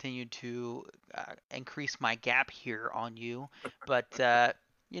can continue to increase my gap here on you, but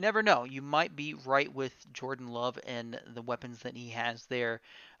you never know. You might be right with Jordan Love and the weapons that he has there,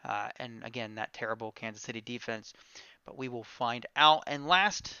 and again that terrible Kansas City defense, but we will find out. And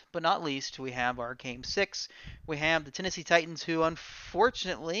last but not least, we have our game six. We have the Tennessee Titans, who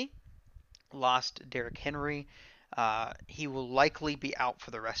unfortunately lost Derrick Henry. He will likely be out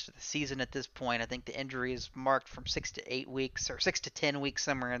for the rest of the season at this point. I think the injury is marked from 6 to 8 weeks or 6 to 10 weeks,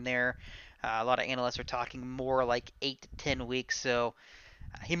 somewhere in there. A lot of analysts are talking more like 8 to 10 weeks. So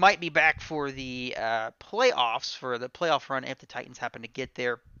he might be back for the playoffs, for the playoff run if the Titans happen to get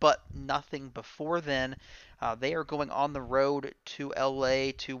there, but nothing before then. They are going on the road to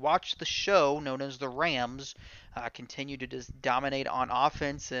LA to watch the show known as the Rams continue to just dominate on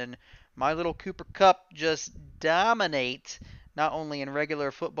offense, and my little Cooper Cup just dominate not only in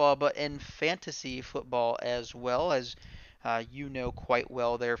regular football but in fantasy football as well. As you know quite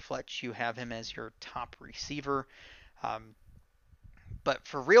well there, Fletch, you have him as your top receiver. Um, but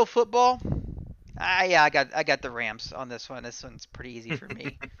for real football, yeah, I got the Rams on this one. This one's pretty easy for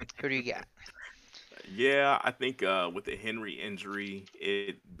me. Who do you got? Yeah, I think with the Henry injury,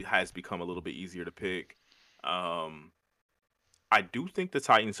 it has become a little bit easier to pick. Um, I do think the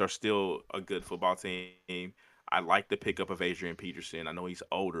Titans are still a good football team. I like the pickup of Adrian Peterson. I know he's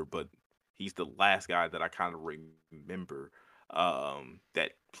older, but he's the last guy that I kind of remember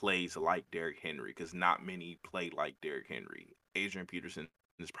that plays like Derrick Henry because not many play like Derrick Henry. Adrian Peterson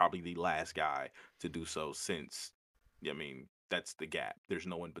is probably the last guy to do so since, I mean, that's the gap. There's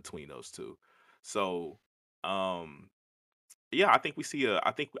no one between those two. So, um, yeah, I think we see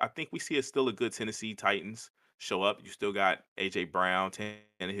a still a good Tennessee Titans show up. You still got AJ Brown,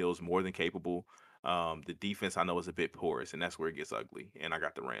 Tannehill's more than capable. The defense I know is a bit porous, and that's where it gets ugly. And I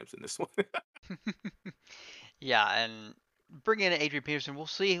got the Rams in this one. Yeah, and bring in Adrian Peterson. We'll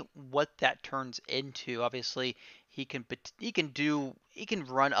see what that turns into. Obviously, he can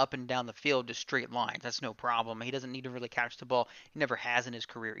run up and down the field just straight lines. That's no problem. He doesn't need to really catch the ball. He never has in his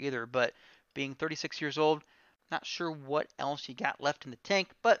career either. But being 36 years old, not sure what else he got left in the tank.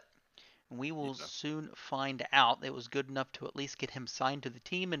 But we will Yeah. soon find out. It was good enough to at least get him signed to the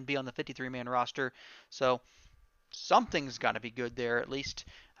team and be on the 53-man roster. So something's got to be good there at least.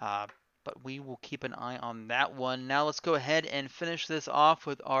 Uh, but we will keep an eye on that one. Now let's go ahead and finish this off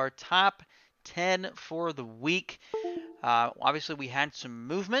with our top 10 for the week. Obviously, we had some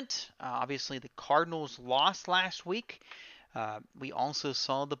movement. Obviously, the Cardinals lost last week. We also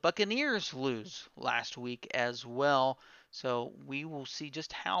saw the Buccaneers lose last week as well. So we will see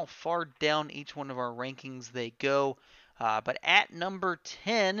just how far down each one of our rankings they go. But at number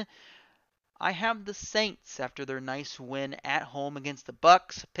 10, I have the Saints after their nice win at home against the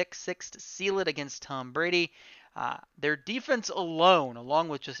Bucks, pick six to seal it against Tom Brady. Their defense alone, along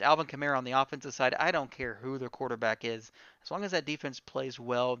with just Alvin Kamara on the offensive side, I don't care who their quarterback is. As long as that defense plays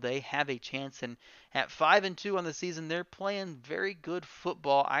well, they have a chance. And at 5-2 on the season, they're playing very good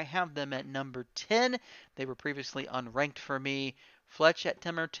football. I have them at number 10. They were previously unranked for me. Fletch at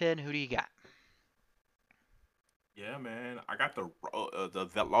number 10. Who do you got? Yeah, man. I got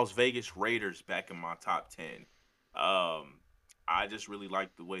the Las Vegas Raiders back in my top 10. Um, I just really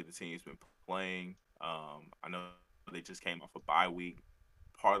like the way the team's been playing. I know they just came off a bye week.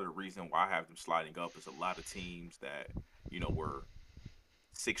 Part of the reason why I have them sliding up is a lot of teams that were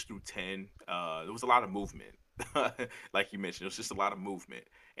 6 through 10. There was a lot of movement, like you mentioned. It was just a lot of movement,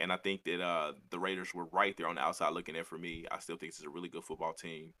 and I think that the Raiders were right there on the outside looking in for me. I still think this is a really good football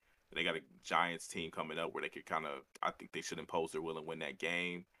team. They got a Giants team coming up where they could kind of. I think they should impose their will and win that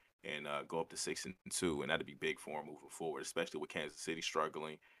game and go up to 6-2, and that'd be big for them moving forward, especially with Kansas City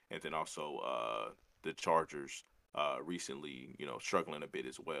struggling, and then also the Chargers recently, struggling a bit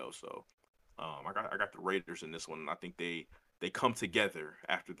as well. So I got the Raiders in this one, and I think they come together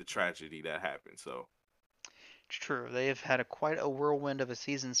after the tragedy that happened. So It's true. They have had quite a whirlwind of a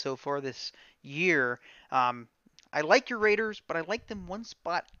season so far this year. Um, I like your Raiders, but I like them one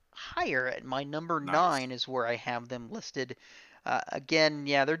spot higher. At my number nice. 9 is where I have them listed. Again,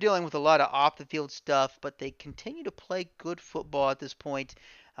 yeah, they're dealing with a lot of off the field stuff, but they continue to play good football at this point,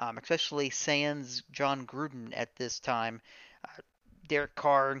 especially sans John Gruden at this time. Uh, Derek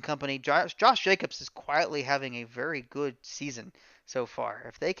Carr and company. Josh Jacobs is quietly having a very good season. so far.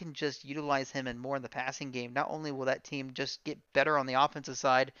 If they can just utilize him and more in the passing game, not only will that team just get better on the offensive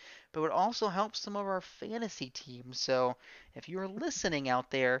side, but it would also help some of our fantasy teams. So if you're listening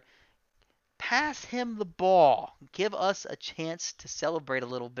out there, pass him the ball. Give us a chance to celebrate a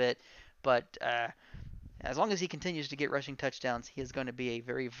little bit. But as long as he continues to get rushing touchdowns, he is going to be a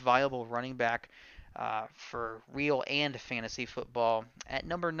very viable running back for real and fantasy football. At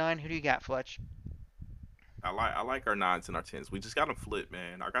number 9, who do you got, Fletch? I like our nines and our tens. We just got them flipped,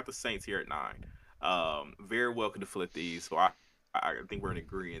 man. I got the Saints here at 9. Very welcome to flip these. So I think we're in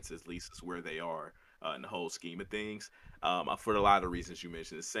agreement at least as where they are in the whole scheme of things. For a lot of reasons you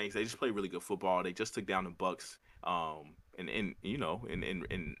mentioned, the Saints they just play really good football. They just took down the Bucks. And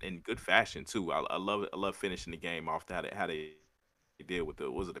in good fashion too. I love finishing the game off. How they did with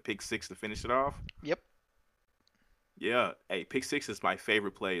the was it the pick six to finish it off? Yep. Yeah, hey, pick six is my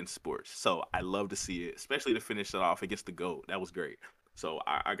favorite play in sports, so I love to see it, especially to finish it off against the goat. That was great. So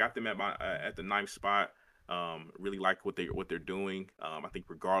I got them at the ninth spot. Really like what they're doing. I think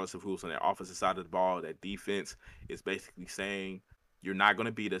regardless of who's on their offensive side of the ball, that defense is basically saying you're not going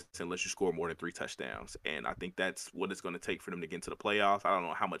to beat us unless you score more than 3 touchdowns. And I think that's what it's going to take for them to get into the playoffs. I don't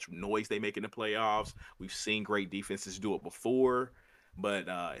know how much noise they make in the playoffs. We've seen great defenses do it before. But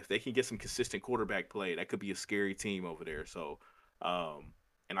if they can get some consistent quarterback play, that could be a scary team over there. So,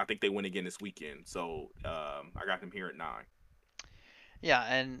 and I think they win again this weekend. So I got them here at 9. Yeah,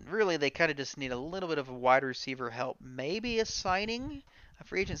 and really they kind of just need a little bit of a wide receiver help. Maybe a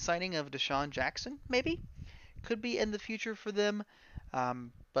free agent signing of Deshaun Jackson, maybe could be in the future for them.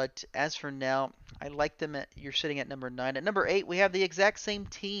 But as for now, I like them. You're sitting at number 9. At number 8, we have the exact same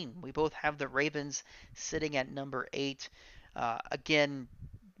team. We both have the Ravens sitting at number 8. Again,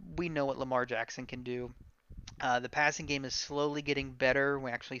 we know what Lamar Jackson can do. The passing game is slowly getting better.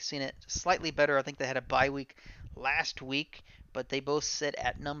 We actually seen it slightly better. I think they had a bye week last week, but they both sit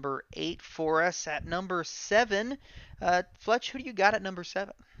at number 8 for us. At number 7, Fletch, who do you got at number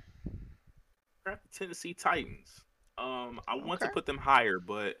 7? Got the Tennessee Titans. I want to Okay. put them higher,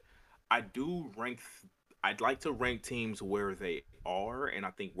 but I do rank. I'd like to rank teams where they are, and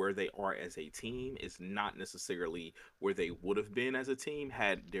I think where they are as a team is not necessarily where they would have been as a team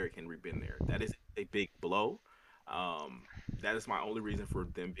had Derrick Henry been there. That is a big blow. Um, that is my only reason for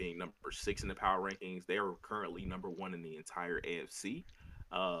them being number 6 in the power rankings. They are currently number 1 in the entire AFC.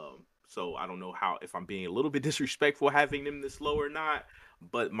 So I don't know how if I'm being a little bit disrespectful having them this low or not,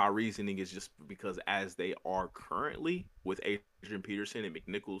 but my reasoning is just because as they are currently with Adrian Peterson and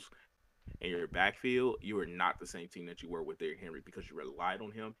McNichols in your backfield, you are not the same team that you were with Derrick Henry because you relied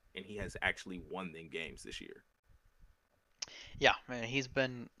on him and he has actually won them games this year. Yeah, man, he's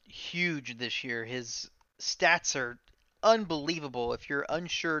been huge this year. His stats are unbelievable. If you're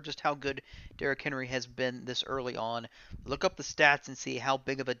unsure just how good Derrick Henry has been this early on, look up the stats and see how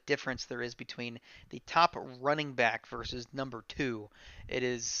big of a difference there is between the top running back versus number 2. It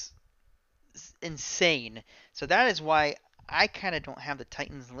is insane. So that is why I kind of don't have the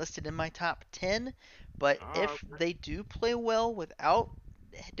Titans listed in my top 10. But Ah, if they do play well without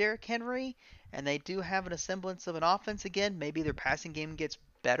Derrick Henry and they do have an semblance of an offense again, maybe their passing game gets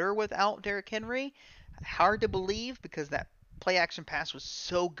better without Derrick Henry. Hard to believe because that play action pass was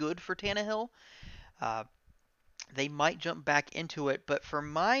so good for Tannehill. Uh, they might jump back into it. But for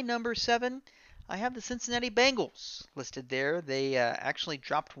my number 7, I have the Cincinnati Bengals listed there. They actually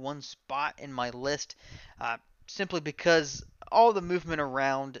dropped one spot in my list uh, simply because all the movement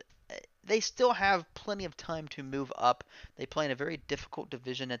around. They still have plenty of time to move up. They play in a very difficult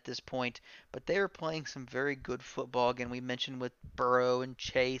division at this point, but they are playing some very good football. Again, we mentioned with Burrow and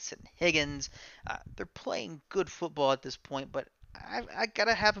Chase and Higgins, they're playing good football at this point. But I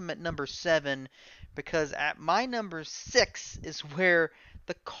gotta have them at number 7 because at my number 6 is where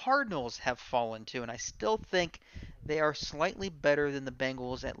the Cardinals have fallen to, and I still think they are slightly better than the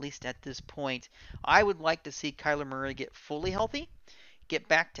Bengals, at least at this point. I would like to see Kyler Murray get fully healthy, get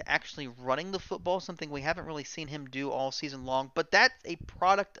back to actually running the football, something we haven't really seen him do all season long. But that's a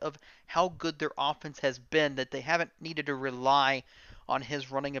product of how good their offense has been, that they haven't needed to rely on his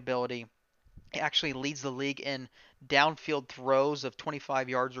running ability. He actually leads the league in downfield throws of 25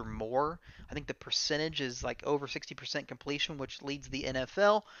 yards or more. I think the percentage is like over 60% completion, which leads the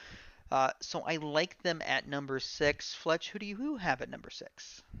NFL. So I like them at number 6. Fletch, who do you have at number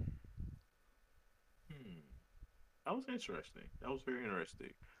 6? hmm. That was interesting. That was very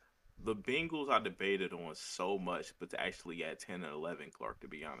interesting. The Bengals I debated on so much, but to actually add 10 and 11, Clark, to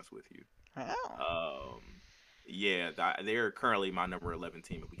be honest with you. Oh, Um, yeah, they're currently my number 11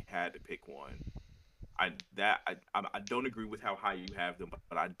 team if we had to pick one. I don't agree with how high you have them,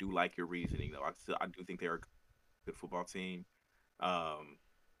 but I do like your reasoning though. I do think they're a good football team. Um,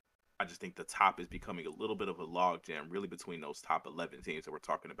 I just think the top is becoming a little bit of a logjam, really between those top 11 teams that we're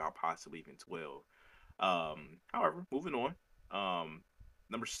talking about, possibly even 12. However, moving on. Um,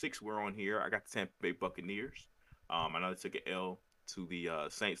 Number 6, we're on here. I got the Tampa Bay Buccaneers. I know they took an L to the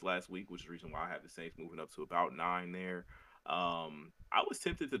Saints last week, which is the reason why I have the Saints moving up to about 9 there. I was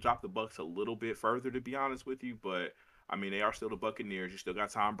tempted to drop the Bucks a little bit further, to be honest with you, but I mean they are still the Buccaneers. You still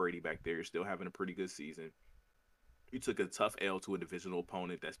got Tom Brady back there. You're still having a pretty good season. You took a tough L to a divisional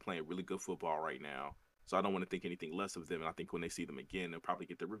opponent that's playing really good football right now. So I don't want to think anything less of them. And I think when they see them again, they'll probably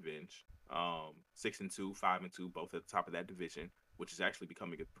get their revenge. 6-2, 5-2, both at the top of that division, which is actually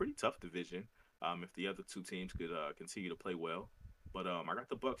becoming a pretty tough division. If the other two teams could continue to play well. But I got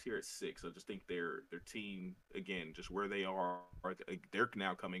the Bucks here at 6. I just think their team again, just where they are, they're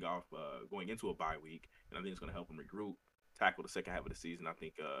now coming off going into a bye week, and I think it's going to help them regroup, tackle the second half of the season. I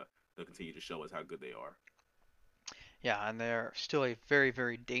think they'll continue to show us how good they are. Yeah, and they're still a very,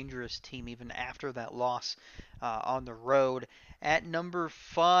 very dangerous team even after that loss on the road. At number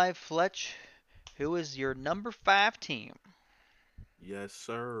 5, Fletch, who is your number 5 team? Yes,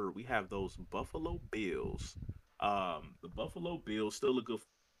 sir. We have those Buffalo Bills. The Buffalo Bills still a good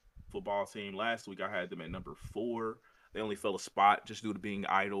football team. Last week I had them at number 4. They only fell a spot just due to being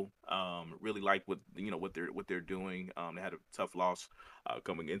idle. Really like what what they're doing. They had a tough loss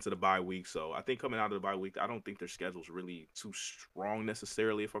coming into the bye week, so I think coming out of the bye week, I don't think their schedule's really too strong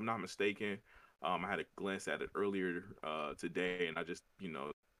necessarily, if I'm not mistaken. I had a glance at it earlier today, and I just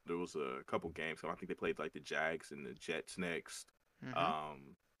there was a couple games. So I think they played like the Jags and the Jets next. Hmm. Um,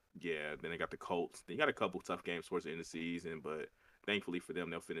 yeah, then they got the Colts. They got a couple tough games towards the end of the season, but thankfully for them,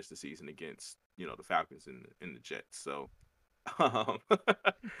 they'll finish the season against the Falcons and the Jets. So um,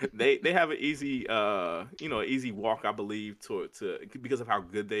 they have an easy easy walk, I believe, to because of how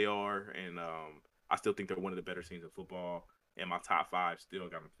good they are, and I still think they're one of the better teams in football. And my top 5 still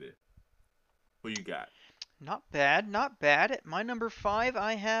got them fifth. Who you got? Not bad, not bad. At my number 5,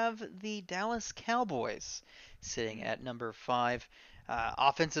 I have the Dallas Cowboys sitting Mm, at number 5.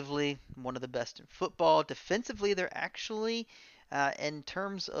 Offensively, one of the best in football. Defensively, they're actually, in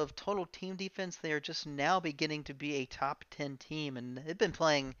terms of total team defense, they are just now beginning to be a top 10 team, and they've been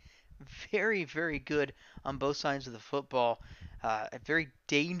playing very, very good on both sides of the football. A very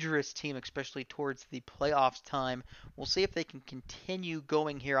dangerous team, especially towards the playoffs time. We'll see if they can continue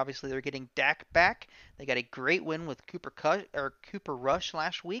going here. Obviously, they're getting Dak back. They got a great win with Cooper Rush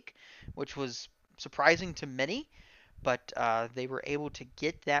last week, which was surprising to many. But they were able to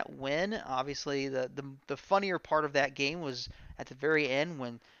get that win. Obviously, the funnier part of that game was at the very end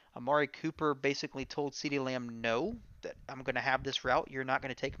when Amari Cooper basically told CeeDee Lamb, "No, that I'm going to have this route. You're not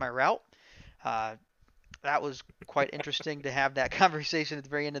going to take my route." Uh, that was quite interesting to have that conversation at the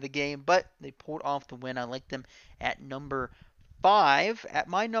very end of the game, but they pulled off the win. I like them at number 5. At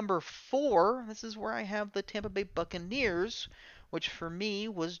my number 4, this is where I have the Tampa Bay Buccaneers, which for me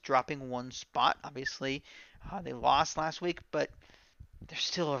was dropping one spot. Obviously, they lost last week, but they're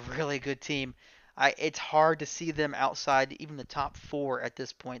still a really good team. It's hard to see them outside even the top 4 at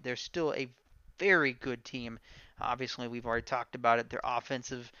this point. They're still a very good team. Obviously, we've already talked about it. Their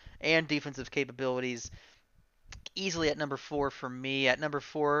offensive and defensive capabilities easily at number 4 for me. At number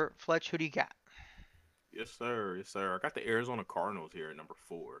 4, Fletch, who do you got? yes, sir. Yes, sir. I got the Arizona Cardinals here at number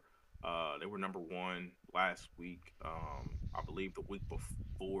 4. They were number 1 last week. I believe the week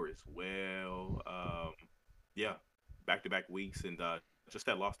before as well. Yeah, back-to-back weeks, and just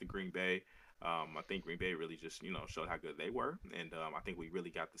that loss to Green Bay. I think Green Bay really just showed how good they were, and I think we really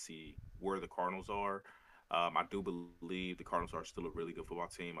got to see where the Cardinals are. I do believe the Cardinals are still a really good football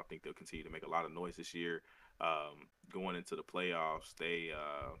team. I think they'll continue to make a lot of noise this year. Going into the playoffs, they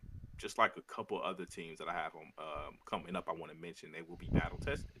just like a couple other teams that I have on coming up, I want to mention they will be battle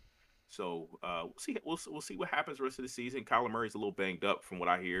tested. So we'll see. We'll see what happens the rest of the season. Kyler Murray's a little banged up from what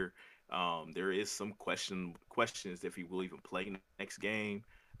I hear. There is some questions if he will even play next game.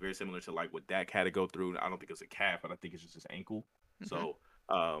 Very similar to like what Dak had to go through. I don't think it's a calf, but I think it's just his ankle. Hmm. So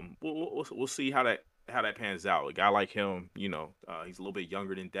we'll see how that pans out. A guy like him, he's a little bit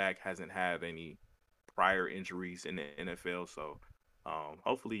younger than Dak, hasn't had any prior injuries in the NFL. So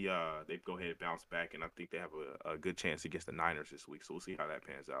hopefully they go ahead and bounce back, and I think they have a good chance against the Niners this week. So we'll see how that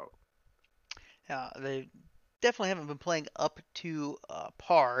pans out. They definitely haven't been playing up to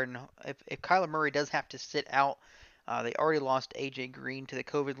par, and if Kyler Murray does have to sit out, they already lost AJ Green to the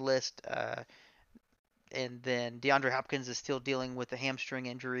COVID list, and then DeAndre Hopkins is still dealing with a hamstring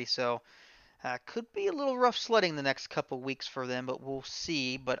injury, so could be a little rough sledding the next couple weeks for them, but we'll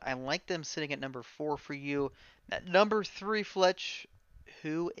see. But I like them sitting at number 4 for you. At number 3, Fletch,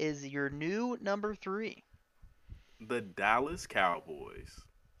 who is your new number 3? The Dallas Cowboys.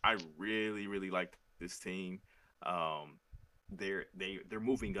 I really, really like this team. Um, they're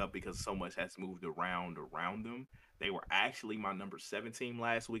moving up because so much has moved around them. They were actually my number 7 team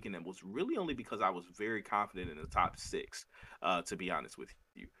last week, and it was really only because I was very confident in the top six. To be honest with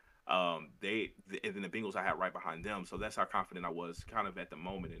you, and then the Bengals I had right behind them, so that's how confident I was, kind of at the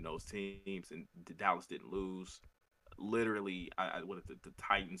moment in those teams. And Dallas didn't lose. Literally, what the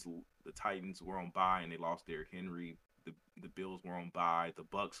Titans were on bye and they lost Derrick Henry. The Bills were on bye. The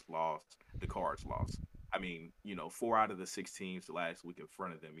Bucks lost. The Cards lost. I mean, 4 out of the 6 teams the last week in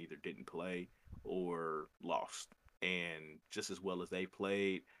front of them either didn't play or lost. And just as well as they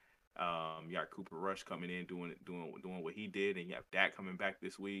played, you got Cooper Rush coming in doing what he did, and you have Dak coming back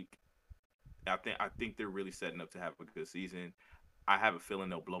this week. I think they're really setting up to have a good season. I have a feeling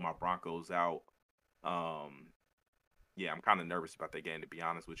they'll blow my Broncos out. Um, yeah, I'm kind of nervous about that game to be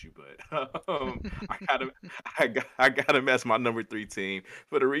honest with you, but I gotta, I gotta mess my number 3 team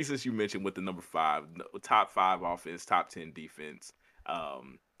for the reasons you mentioned with the number 5, top 5 offense, top 10 defense.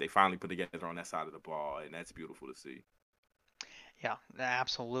 They finally put together on that side of the ball, and that's beautiful to see. Yeah,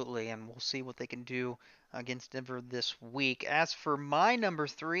 absolutely, and we'll see what they can do against Denver this week. As for my number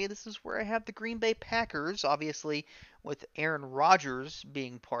three, this is where I have the Green Bay Packers, obviously with Aaron Rodgers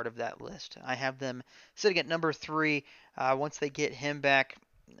being part of that list. I have them sitting at number three. Once they get him back,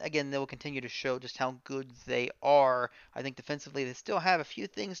 again, they will continue to show just how good they are. I think defensively, they still have a few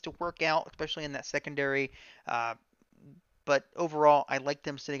things to work out, especially in that secondary. Uh, but overall, I like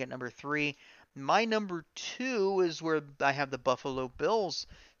them sitting at number three. My number two is where I have the Buffalo Bills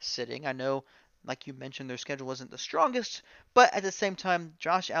sitting. I know, like you mentioned, their schedule wasn't the strongest, but at the same time,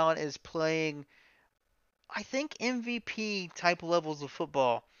 Josh Allen is playing, I think, MVP type levels of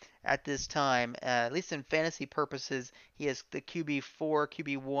football at this time. At least in fantasy purposes, he has the QB4,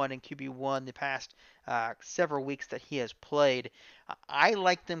 QB1, and QB1 the past several weeks that he has played. I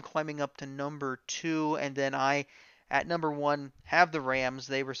like them climbing up to number two, and then at number one, have the Rams.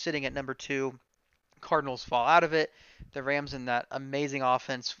 They were sitting at number two. Cardinals fall out of it. The Rams in that amazing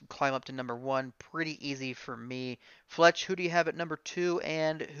offense climb up to number one. Pretty easy for me. Fletch, who do you have at number two,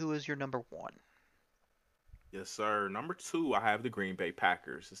 and who is your number one? Yes, sir. Number 2, I have the Green Bay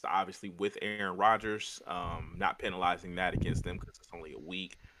Packers. It's obviously with Aaron Rodgers. Not penalizing that against them because it's only a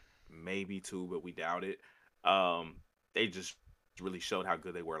week, maybe 2, but we doubt it. Um, they just really showed how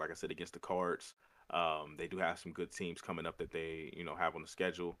good they were. Like I said, against the Cards. They do have some good teams coming up that they have on the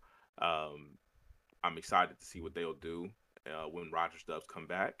schedule. Um, I'm excited to see what they'll do when Rodgers does come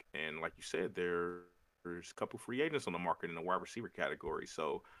back. And like you said, there's a couple free agents on the market in the wide receiver category.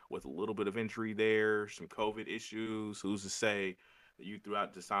 So with a little bit of injury there, some COVID issues, who's to say that you threw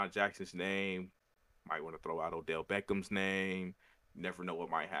out Deshaun Jackson's name? Might want to throw out Odell Beckham's name. You never know what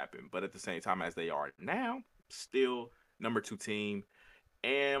might happen. But at the same time, as they are now, still number 2 team.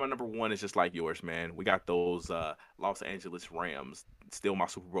 And my number 1 is just like yours, man. We got those Los Angeles Rams. Still my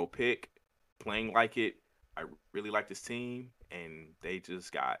Super Bowl pick. Playing like it. I really like this team, and they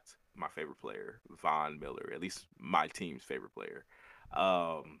just got my favorite player, Von Miller. At least my team's favorite player.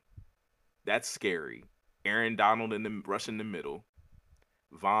 Um, that's scary. Aaron Donald in the rush in the middle.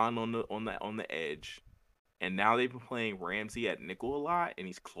 Von on the edge. And now they've been playing Ramsey at nickel a lot, and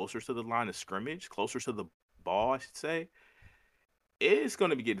he's closer to the line of scrimmage, closer to the ball, I should say. It's going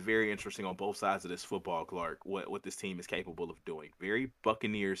to get very interesting on both sides of this football, Clark. What this team is capable of doing, very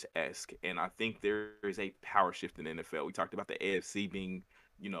Buccaneers esque, and I think there is a power shift in the NFL. We talked about the AFC being,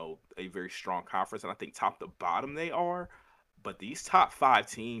 a very strong conference, and I think top to bottom they are. But these top 5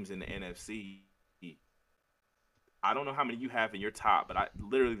 teams in the NFC, I don't know how many you have in your top, but I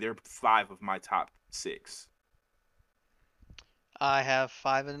literally they're 5 of my top 6. I have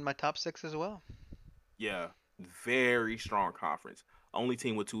five in my top six as well. Yeah, very strong conference. Only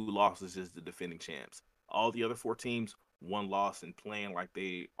team with 2 losses is the defending champs. All the other 4 teams, 1 loss and playing like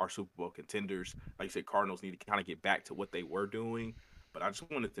they are Super Bowl contenders. Like you said, Cardinals need to kind of get back to what they were doing. But I just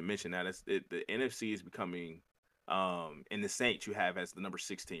wanted to mention that the NFC is becoming, and the Saints you have as the number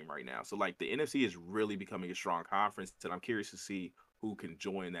 6 team right now. So like the NFC is really becoming a strong conference, and I'm curious to see who can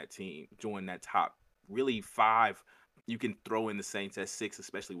join that team, join that top really 5. You can throw in the Saints at 6,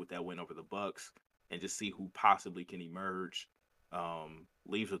 especially with that win over the Bucks, and just see who possibly can emerge.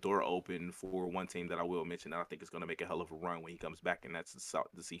 Leaves the door open for one team that I will mention that I think is going to make a hell of a run when he comes back, and that's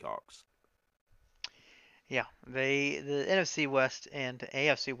the Seahawks. Yeah, the NFC West and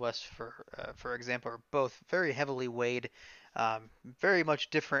AFC West, for example, are both very heavily weighed. Very much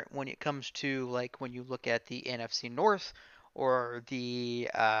different when it comes to like when you look at the NFC North or the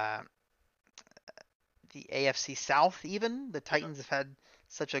AFC South. Even the Yeah. Titans have had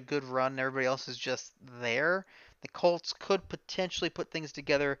such a good run, everybody else is just there. The Colts could potentially put things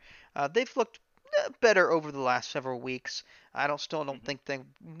together. They've looked better over the last several weeks. Still don't Mhm. think they're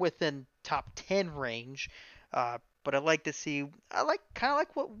within top 10 range. But I like to see. I like kind of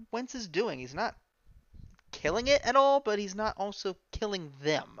like what Wentz is doing. He's not killing it at all, but he's not also killing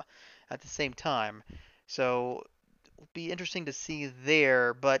them at the same time. So it'll be interesting to see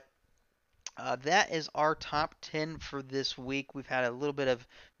there. But that is our top 10 for this week. We've had a little bit of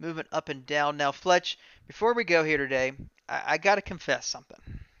movement up and down. Now, Fletch, before we go here today, I got to confess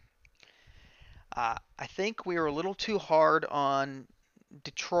something. I think we were a little too hard on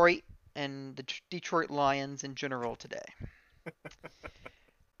Detroit and the Detroit Lions in general today.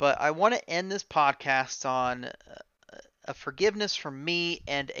 But I want to end this podcast on a forgiveness from me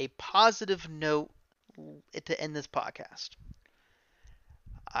and a positive note to end this podcast.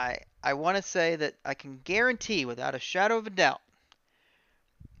 I want to say that I can guarantee without a shadow of a doubt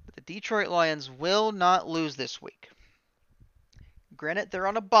that the Detroit Lions will not lose this week. Granted, they're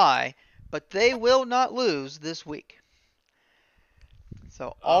on a bye, but they will not lose this week.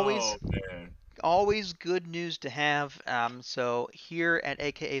 So Oh man. always good news to have. So here at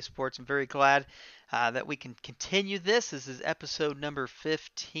AKA Sports, I'm very glad that we can continue this. This is episode number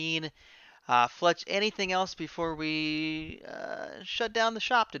 15. Fletch, anything else before we shut down the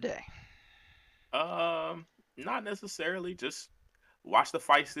shop today? Um, Not necessarily. Just watch the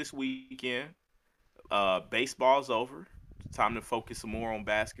fights this weekend. Baseball's over. Time to focus some more on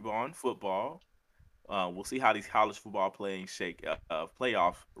basketball and football. We'll see how these college football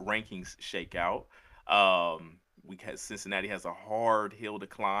playoff rankings shake out. Cincinnati has a hard hill to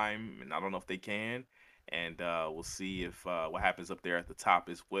climb, and I don't know if they can. And we'll see if what happens up there at the top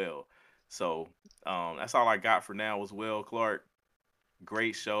as well. So that's all I got for now as well, Clark.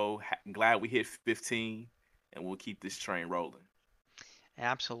 Great show. Glad we hit 15, and we'll keep this train rolling.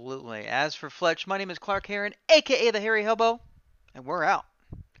 Absolutely. As for Fletch, my name is Clark Heron, aka the Hairy Hobo, and we're out.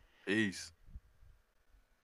 Peace.